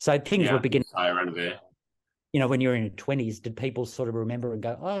 so things were beginning. Around there. When you're in your 20s, did people sort of remember and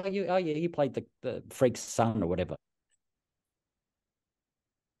go, you played the freak's son or whatever?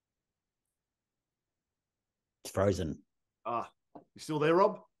 It's frozen. You still there,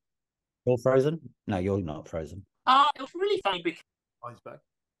 Rob? You're frozen? No, you're not frozen. It was really funny because he's back.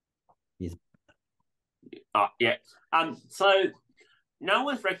 He's... yeah. So no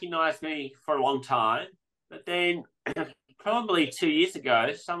one's recognised me for a long time, but then probably 2 years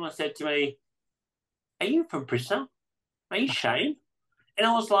ago, someone said to me, "Are you from Prisoner? Are you Shane?" And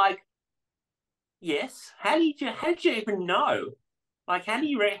I was like, "Yes." How did you even know? Like, how do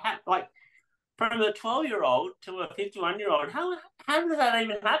you from a 12-year-old to a 51-year-old? How did that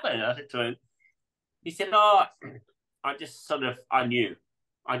even happen? I said to him. He said, "Oh, I just knew.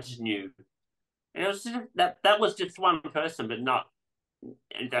 I just knew." And it was just, that was just one person, but not,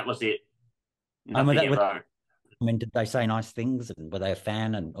 and that was it. Nothing ever. Did they say nice things, and were they a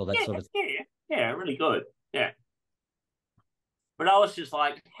fan and all that sort of thing? Yeah, really good. Yeah. But I was just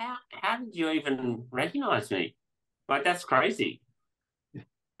like, how did you even recognize me? Like, that's crazy.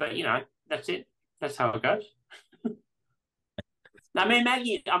 But, that's it. That's how it goes. I mean,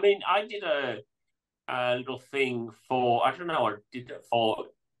 Maggie, I did a little thing for, I don't know what I did it for.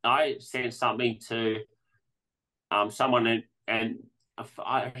 I sent something to someone and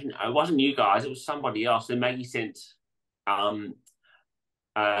it wasn't you guys, it was somebody else. And Maggie sent hello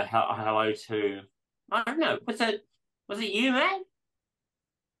to, I don't know, was it you, Matt?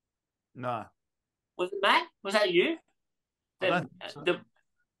 No. Was it Matt? Was that you?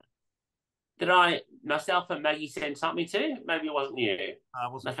 Did I myself and Maggie send something to? Maybe it wasn't you.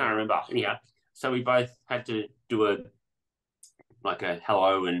 I can't remember. Yeah. So we both had to do a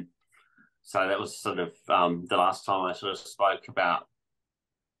hello, and so that was sort of the last time I sort of spoke about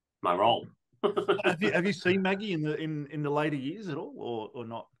my role. have you seen Maggie in the later years at all, or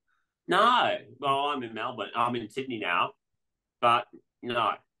not? No. Well, I'm in Melbourne. I'm in Sydney now, but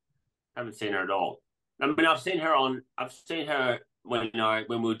no, haven't seen her at all. I mean, I've seen her when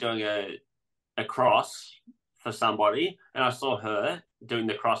we were doing a cross for somebody, and I saw her, doing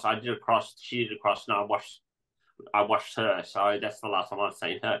the cross. I did a cross. She did a cross, and I watched her. So that's the last time I've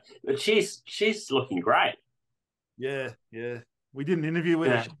seen her. But she's looking great. Yeah, yeah. We did an interview with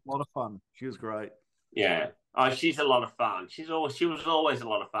her. Yeah. She was a lot of fun. She was great. Yeah. Oh, she's a lot of fun. She was always a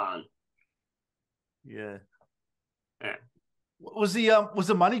lot of fun. Yeah. Yeah. Was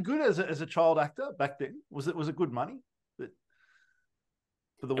the money good as a child actor back then? Was it good money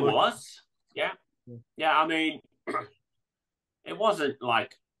for the work? It was. Yeah. Yeah. I mean, it wasn't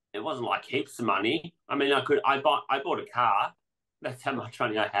like heaps of money. I mean, I bought a car. That's how much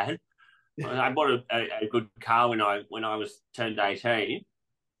money I had. I bought a good car when I was turned 18.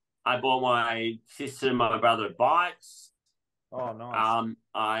 I bought my sister and my brother bikes. Oh, nice.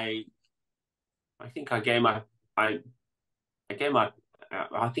 I think I gave my I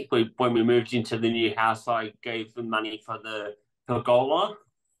think when we moved into the new house, I gave them money for the pergola.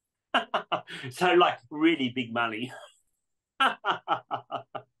 So like really big money. I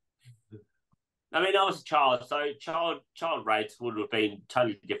mean, I was a child, so child rates would have been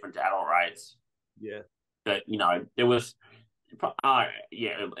totally different to adult rates. Yeah. But there was,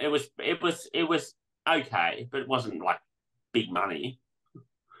 yeah, it was okay, but it wasn't like big money.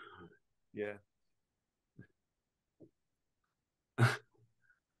 Yeah.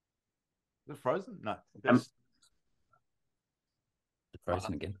 Is it frozen? No.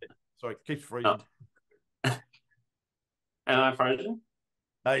 Frozen again. Sorry, it keeps freezing. Oh. Am I frozen?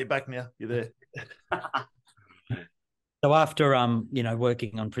 Oh, you're back now. You're there. So after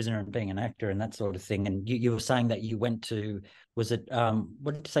working on Prisoner and being an actor and that sort of thing, and you were saying that you went to, was it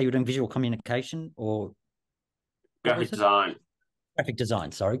what did you say you were doing, visual communication or graphic design? Graphic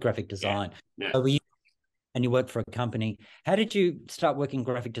design, sorry, graphic design. Yeah. So and you worked for a company. How did you start working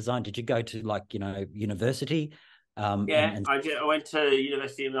graphic design? Did you go to university? I went to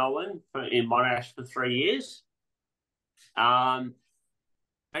University of Melbourne in Monash for 3 years. I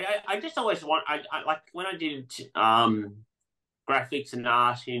just always I like when I did graphics and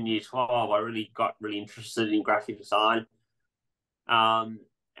art in year 12, I really got really interested in graphic design.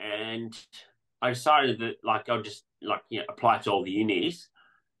 And I decided that I'll just apply to all the unis.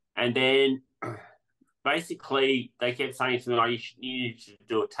 And then basically they kept saying to me, "Oh, you need to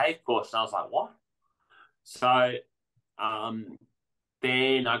do a TAFE course." And I was like, "What?" So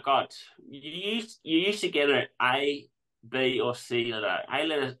then I got you used to get an A, B, or C letter. A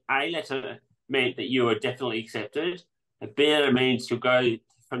letter meant that you were definitely accepted. A B letter means you'll go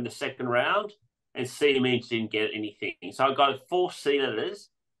from the second round, and C means you didn't get anything. So I got 4 C letters,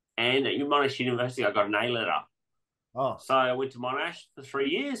 and at Monash University I got an A letter. Oh. So I went to Monash for 3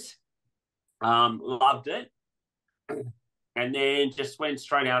 years. Loved it, and then just went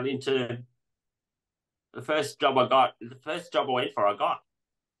straight out into the first job I got. The first job I went for, I got.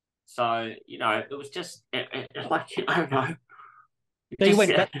 So it was just I don't know. So you went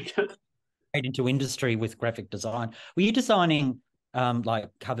straight into industry with graphic design. Were you designing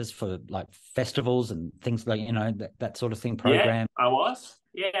covers for festivals and things that sort of thing? Program? Yeah, I was.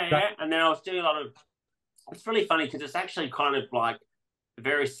 Yeah, and then I was doing a lot of. It's really funny because it's actually kind of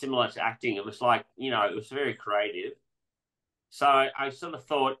very similar to acting. It was it was very creative. So I sort of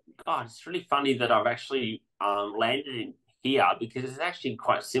thought, God, it's really funny that I've actually landed in here because it's actually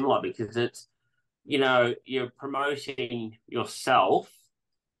quite similar because it's, you're promoting yourself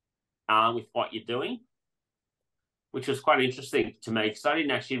with what you're doing, which was quite interesting to me because I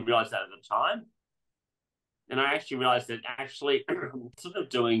didn't actually realize that at the time. And I actually realized that actually sort of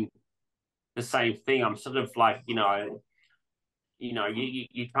doing the same thing. I'm sort of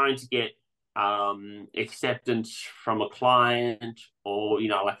you're trying to get acceptance from a client or,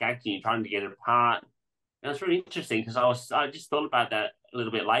 acting, you're trying to get a part. And it's really interesting because I just thought about that a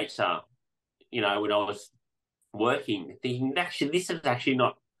little bit later, when I was working, thinking, actually, this is actually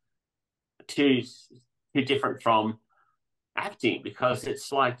not too different from acting because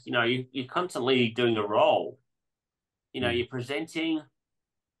it's you're constantly doing a role. You're presenting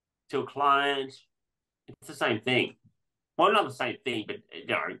to a client. It's the same thing. Well, not the same thing, but,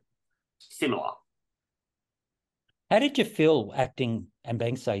 similar. How did you feel acting and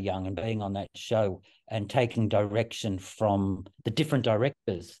being so young and being on that show and taking direction from the different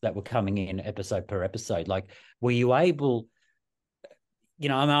directors that were coming in episode per episode? Were you able,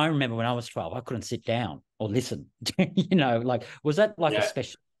 I remember when I was 12, I couldn't sit down or listen, was that a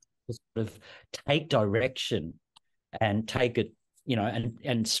special sort of take direction and take it,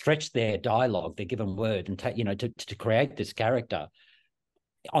 and stretch their dialogue, their given word and take, to create this character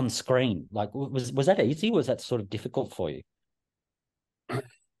on screen? Was that easy? Was that sort of difficult for you?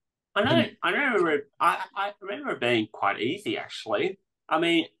 I remember it being quite easy actually. I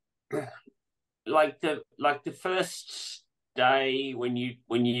mean, the first day when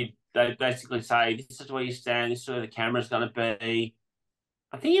they basically say this is where you stand, this is where the camera's going to be.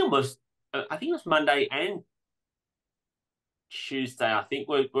 I think it was Monday and Tuesday. I think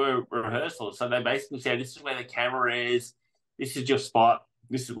were rehearsals. So they basically said this is where the camera is, this is your spot,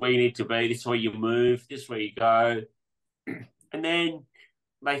 this is where you need to be, this is where you move, this is where you go, and then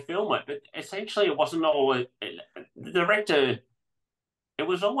they film it. But essentially, it wasn't always the director. It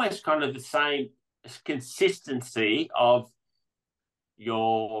was always kind of the same consistency of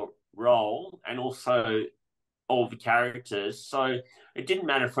your role and also all the characters. So it didn't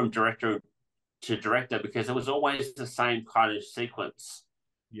matter from director to director because it was always the same kind of sequence.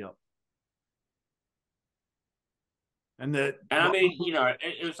 Yep. And I mean,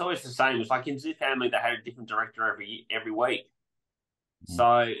 it was always the same. It was like in Zoo Family, they had a different director every week.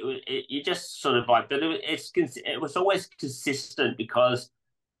 So you just sort of like, but it was always consistent because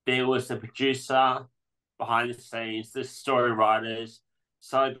there was the producer behind the scenes, the story writers.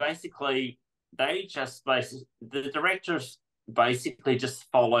 So basically, the directors basically just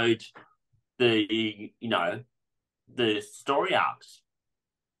followed the story arcs.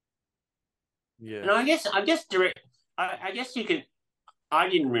 Yeah. And I guess you can. I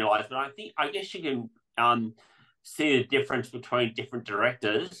didn't realize, but I guess you can see the difference between different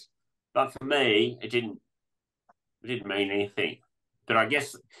directors. But for me, it didn't mean anything. But I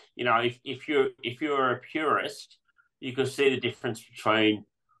guess if you're a purist, you could see the difference between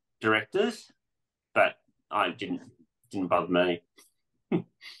directors. But I didn't bother me.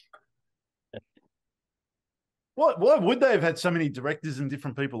 Why would they have had so many directors and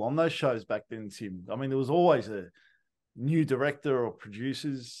different people on those shows back then, Tim? I mean, there was always a new director or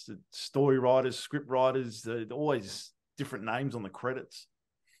producers, story writers, script writers, always different names on the credits.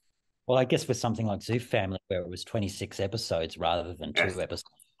 Well, I guess with something like Zoo Family, where it was 26 episodes rather than 2 episodes.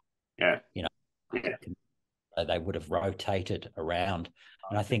 Yeah. They would have rotated around.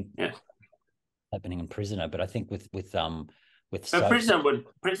 And I think happening in Prisoner, but I think with Prisoner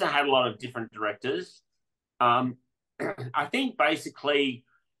had a lot of different directors. I think basically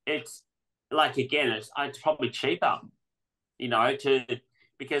it's like, again, it's probably cheaper,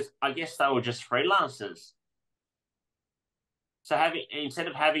 because I guess they were just freelancers. So instead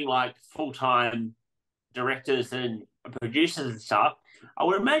of having like full-time directors and producers and stuff, I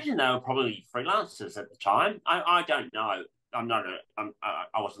would imagine they were probably freelancers at the time. I don't know.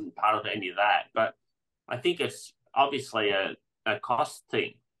 I wasn't part of any of that, but I think it's obviously a cost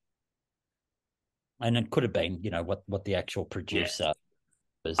thing. And it could have been, what the actual producer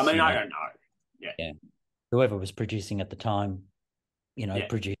was. I mean, I don't know. Yeah. Whoever was producing at the time,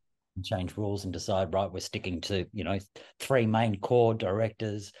 produce and change rules and decide, right, we're sticking to, 3 main core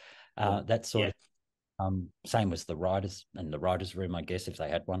directors, that sort of. Same was the writers and the writers' room, I guess, if they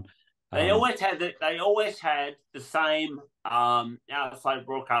had one. They always had the same outside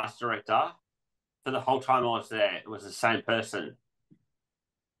broadcast director for the whole time I was there. It was the same person.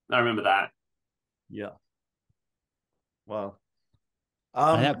 I remember that. Yeah. Wow.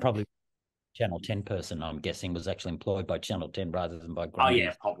 And that probably Channel 10 person, I'm guessing, was actually employed by Channel 10 rather than by Grundy. Oh,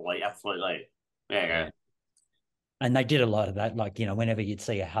 yeah, probably. Absolutely. Yeah. And they did a lot of that. Like, whenever you'd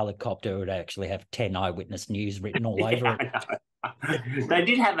see a helicopter, it would actually have 10 eyewitness news written all over it. They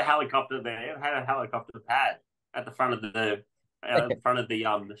did have a helicopter there. They had a helicopter pad at the front of the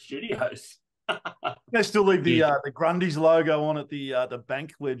studios. They still leave the Grundy's logo on at the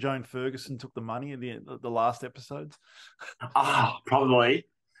bank where Joan Ferguson took the money in the last episodes. Oh, probably.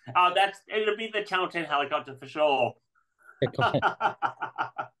 Oh, it'll be the Channel 10 helicopter for sure.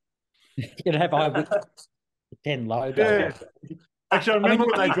 You'd have eyewitness 10 logo. Yeah. Actually, I remember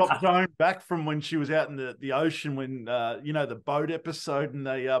when they dropped Joan back from when she was out in the ocean when, the boat episode, and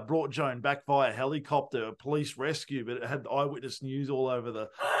they brought Joan back via helicopter, a police rescue, but it had eyewitness news all over the...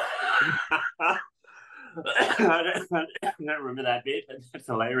 I don't remember that bit. That's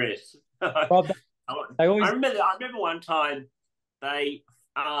hilarious. Rob, I remember one time I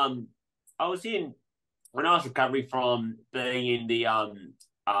was when I was recovering from being in the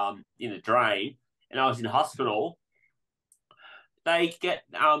drain, and I was in hospital. They get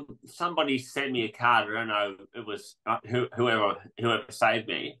somebody sent me a card. I don't know, it was whoever saved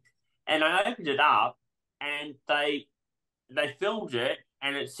me, and I opened it up, and they filmed it,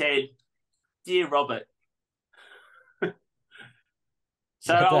 and it said, "Dear Robert."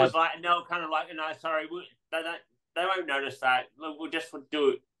 So I was like, no, kind of like, no, sorry, they won't notice that. We'll just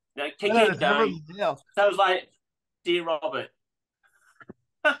do it. Keep going. So I was like, "Dear Robert."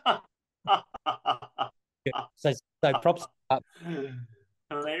 So props.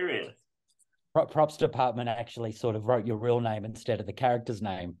 Hilarious. Props department actually sort of wrote your real name instead of the character's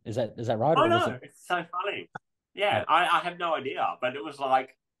name. Is that right? Oh, no, it's so funny. Yeah, I have no idea, but it was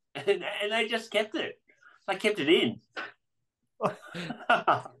like, and they just kept it. They kept it in. No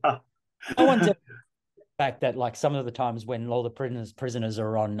one's ever fact that like some of the times when all the prisoners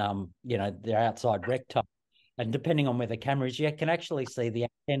are on they're outside rec time, and depending on where the camera is, you can actually see the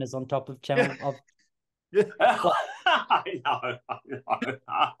antennas on top of channel of Yeah. I know.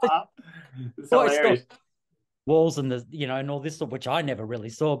 It's well, it's got hilarious. walls and and all this, which I never really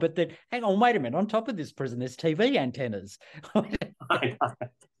saw. But then, hang on, wait a minute. On top of this prison, there's TV antennas. I know.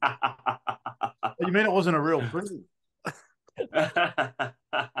 You mean it wasn't a real prison?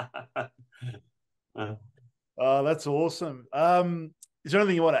 Oh, that's awesome. Is there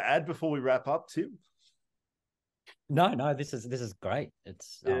anything you want to add before we wrap up, Tim? No, this is great.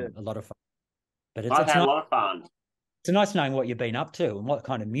 It's a lot of fun. But I've had a lot of fun. It's nice knowing what you've been up to and what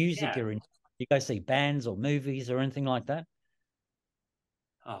kind of music Yeah. you're in. You go see bands or movies or anything like that?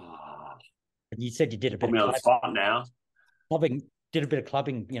 Oh, And you said you did a bit put me of on the spot now. clubbing, did a bit of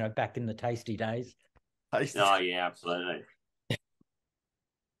clubbing, back in the tasty days. Oh yeah, absolutely.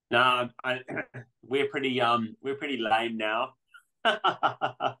 No, we're pretty lame now. What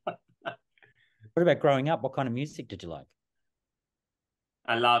about growing up? What kind of music did you like?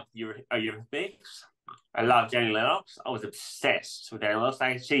 I love Eurythmics. I love Jenny Lennox. I was obsessed with Jenny Lennox.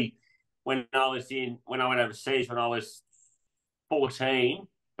 Actually, when I went overseas when I was 14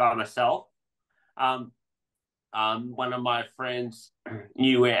 by myself, one of my friends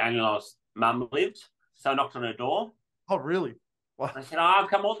knew where Annie Lennox's mum lived, so I knocked on her door. Oh, really? Wow. I said, I've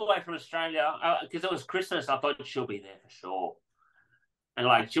come all the way from Australia because it was Christmas. I thought she'll be there for sure, and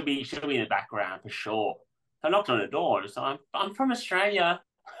like she'll be in the background for sure. So I knocked on her door and said, I'm from Australia.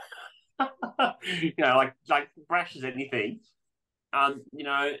 Like brash as anything. And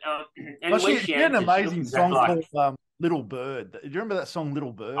she had an amazing song called Little Bird. Do you remember that song,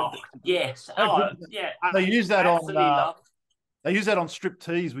 Little Bird? Oh, yes. Yeah. They use that on. They use that on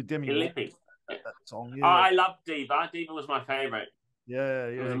Striptease with Demi Moore. That song. Yeah. I love Diva. Diva was my favorite. Yeah.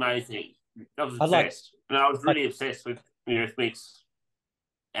 It was amazing. I was obsessed, and I was really obsessed with Eurythmics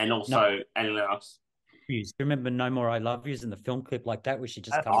and also Annie Lennox. You remember No More I Love Yous in the film clip like that, where she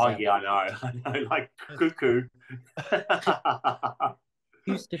just comes out? out? Yeah, I know, like cuckoo. I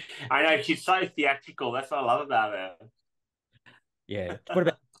know, she's so theatrical. That's what I love about her. Yeah. What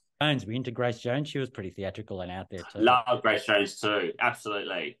about Jones? Were you into Grace Jones? She was pretty theatrical and out there too. Love Grace Jones too.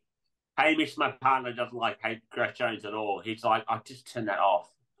 Absolutely. Hamish, my partner, doesn't like Grace Jones at all. He's like, I just turn that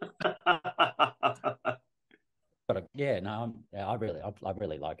off. But I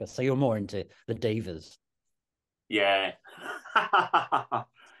really like her. So you're more into the divas. Yeah.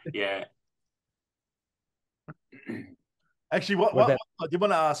 Yeah. Actually, what I did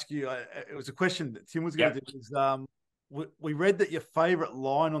want to ask you, it was a question that Tim was going to do. Is we read that your favourite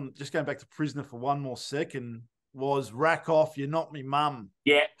line on, just going back to Prisoner for one more second, was "Rack off, you're not me mum."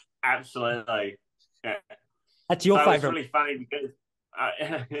 Yeah, absolutely. Yeah. That's your favourite. It's really funny because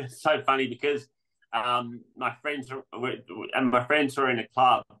it's so funny because my friends were in a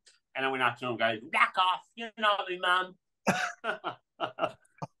club, and I went up to them and go, "Rack off, you're not me mum."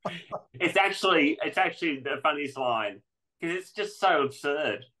 It's actually the funniest line because it's just so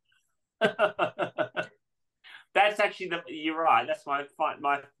absurd. That's actually you're right. That's my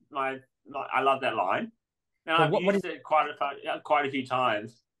I love that line. And I've used it quite a few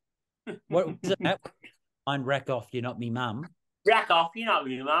times. What is it? Line, "Rack off, you're not me mum." Rack off, you're not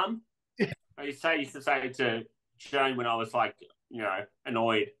me mum. I used to say it to Shane when I was like,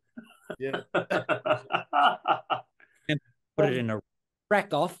 annoyed. Yeah. And put it in a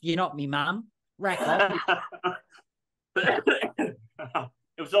 "Rack off, you're not me mum." Rack off. It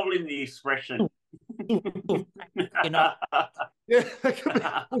was all in the expression. Yeah.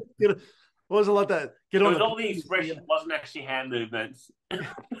 What was it like that? It was all the expression. It wasn't actually hand movements.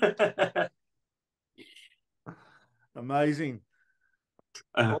 Amazing.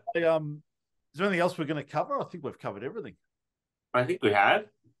 Is there anything else we're going to cover? I think we've covered everything. I think we have.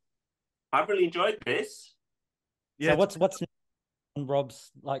 I've really enjoyed this. Yeah. So what's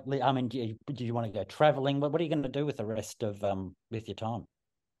Rob's like? I mean, do you want to go traveling? What are you going to do with the rest of with your time?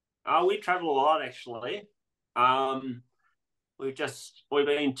 We travel a lot, actually. We've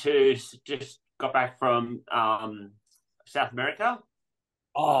got back from South America.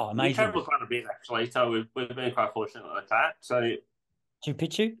 Oh, amazing! We travel quite a bit, actually, so we've been quite fortunate like that. So, Machu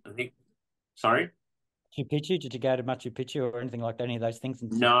Picchu? I think. Sorry. Machu Picchu? Did you go to Machu Picchu or anything like that? Any of those things?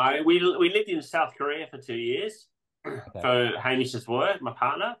 No, we lived in South Korea for 2 years for Hamish's work, my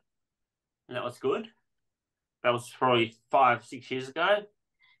partner, and that was good. That was probably 5-6 years ago.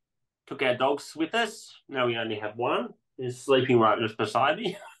 Took our dogs with us. Now we only have one. He's sleeping right just beside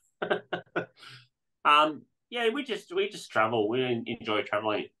me. Yeah, we just travel. We enjoy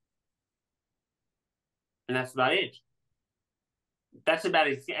traveling, and that's about it. That's about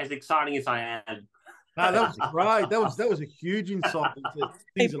as exciting as I am. No, that was great. That was a huge insight into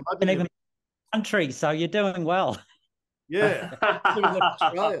things that I And even didn't. country, so you're doing well. Yeah, living left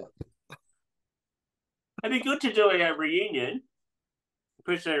Australia. It'd be good to do a reunion,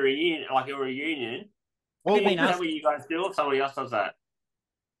 push a reunion, like a reunion. Well, Have you been Is that asked? what you guys do, or somebody else does that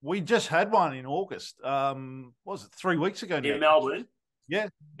we just had one in August. What was it 3 weeks ago now? in Melbourne? Yeah,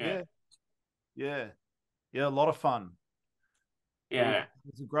 Yeah. yeah. A lot of fun. Yeah. It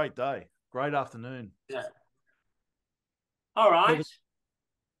was a great day, great afternoon. Yeah. All right.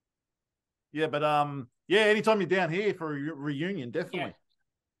 Yeah, but yeah. Anytime you're down here for a reunion, definitely.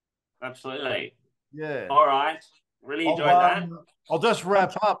 Yeah. Absolutely. Yeah. All right. Really enjoyed that. I'll just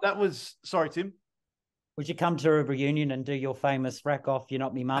wrap up. That was sorry, Tim. Would you come to a reunion and do your famous rack off, you're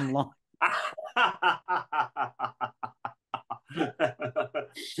not me mum line?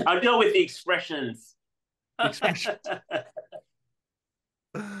 I'll deal with the expressions.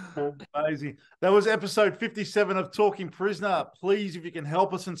 Amazing. That was episode 57 of Talking Prisoner. Please, if you can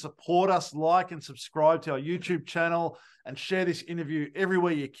help us and support us, like and subscribe to our YouTube channel and share this interview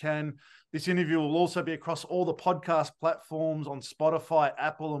everywhere you can. This interview will also be across all the podcast platforms on Spotify,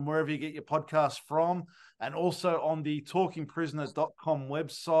 Apple, and wherever you get your podcasts from, and also on the talkingprisoner.com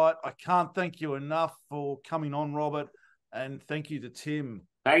website. I can't thank you enough for coming on, Robert, and thank you to Tim.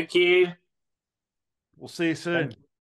 Thank you. We'll see you soon.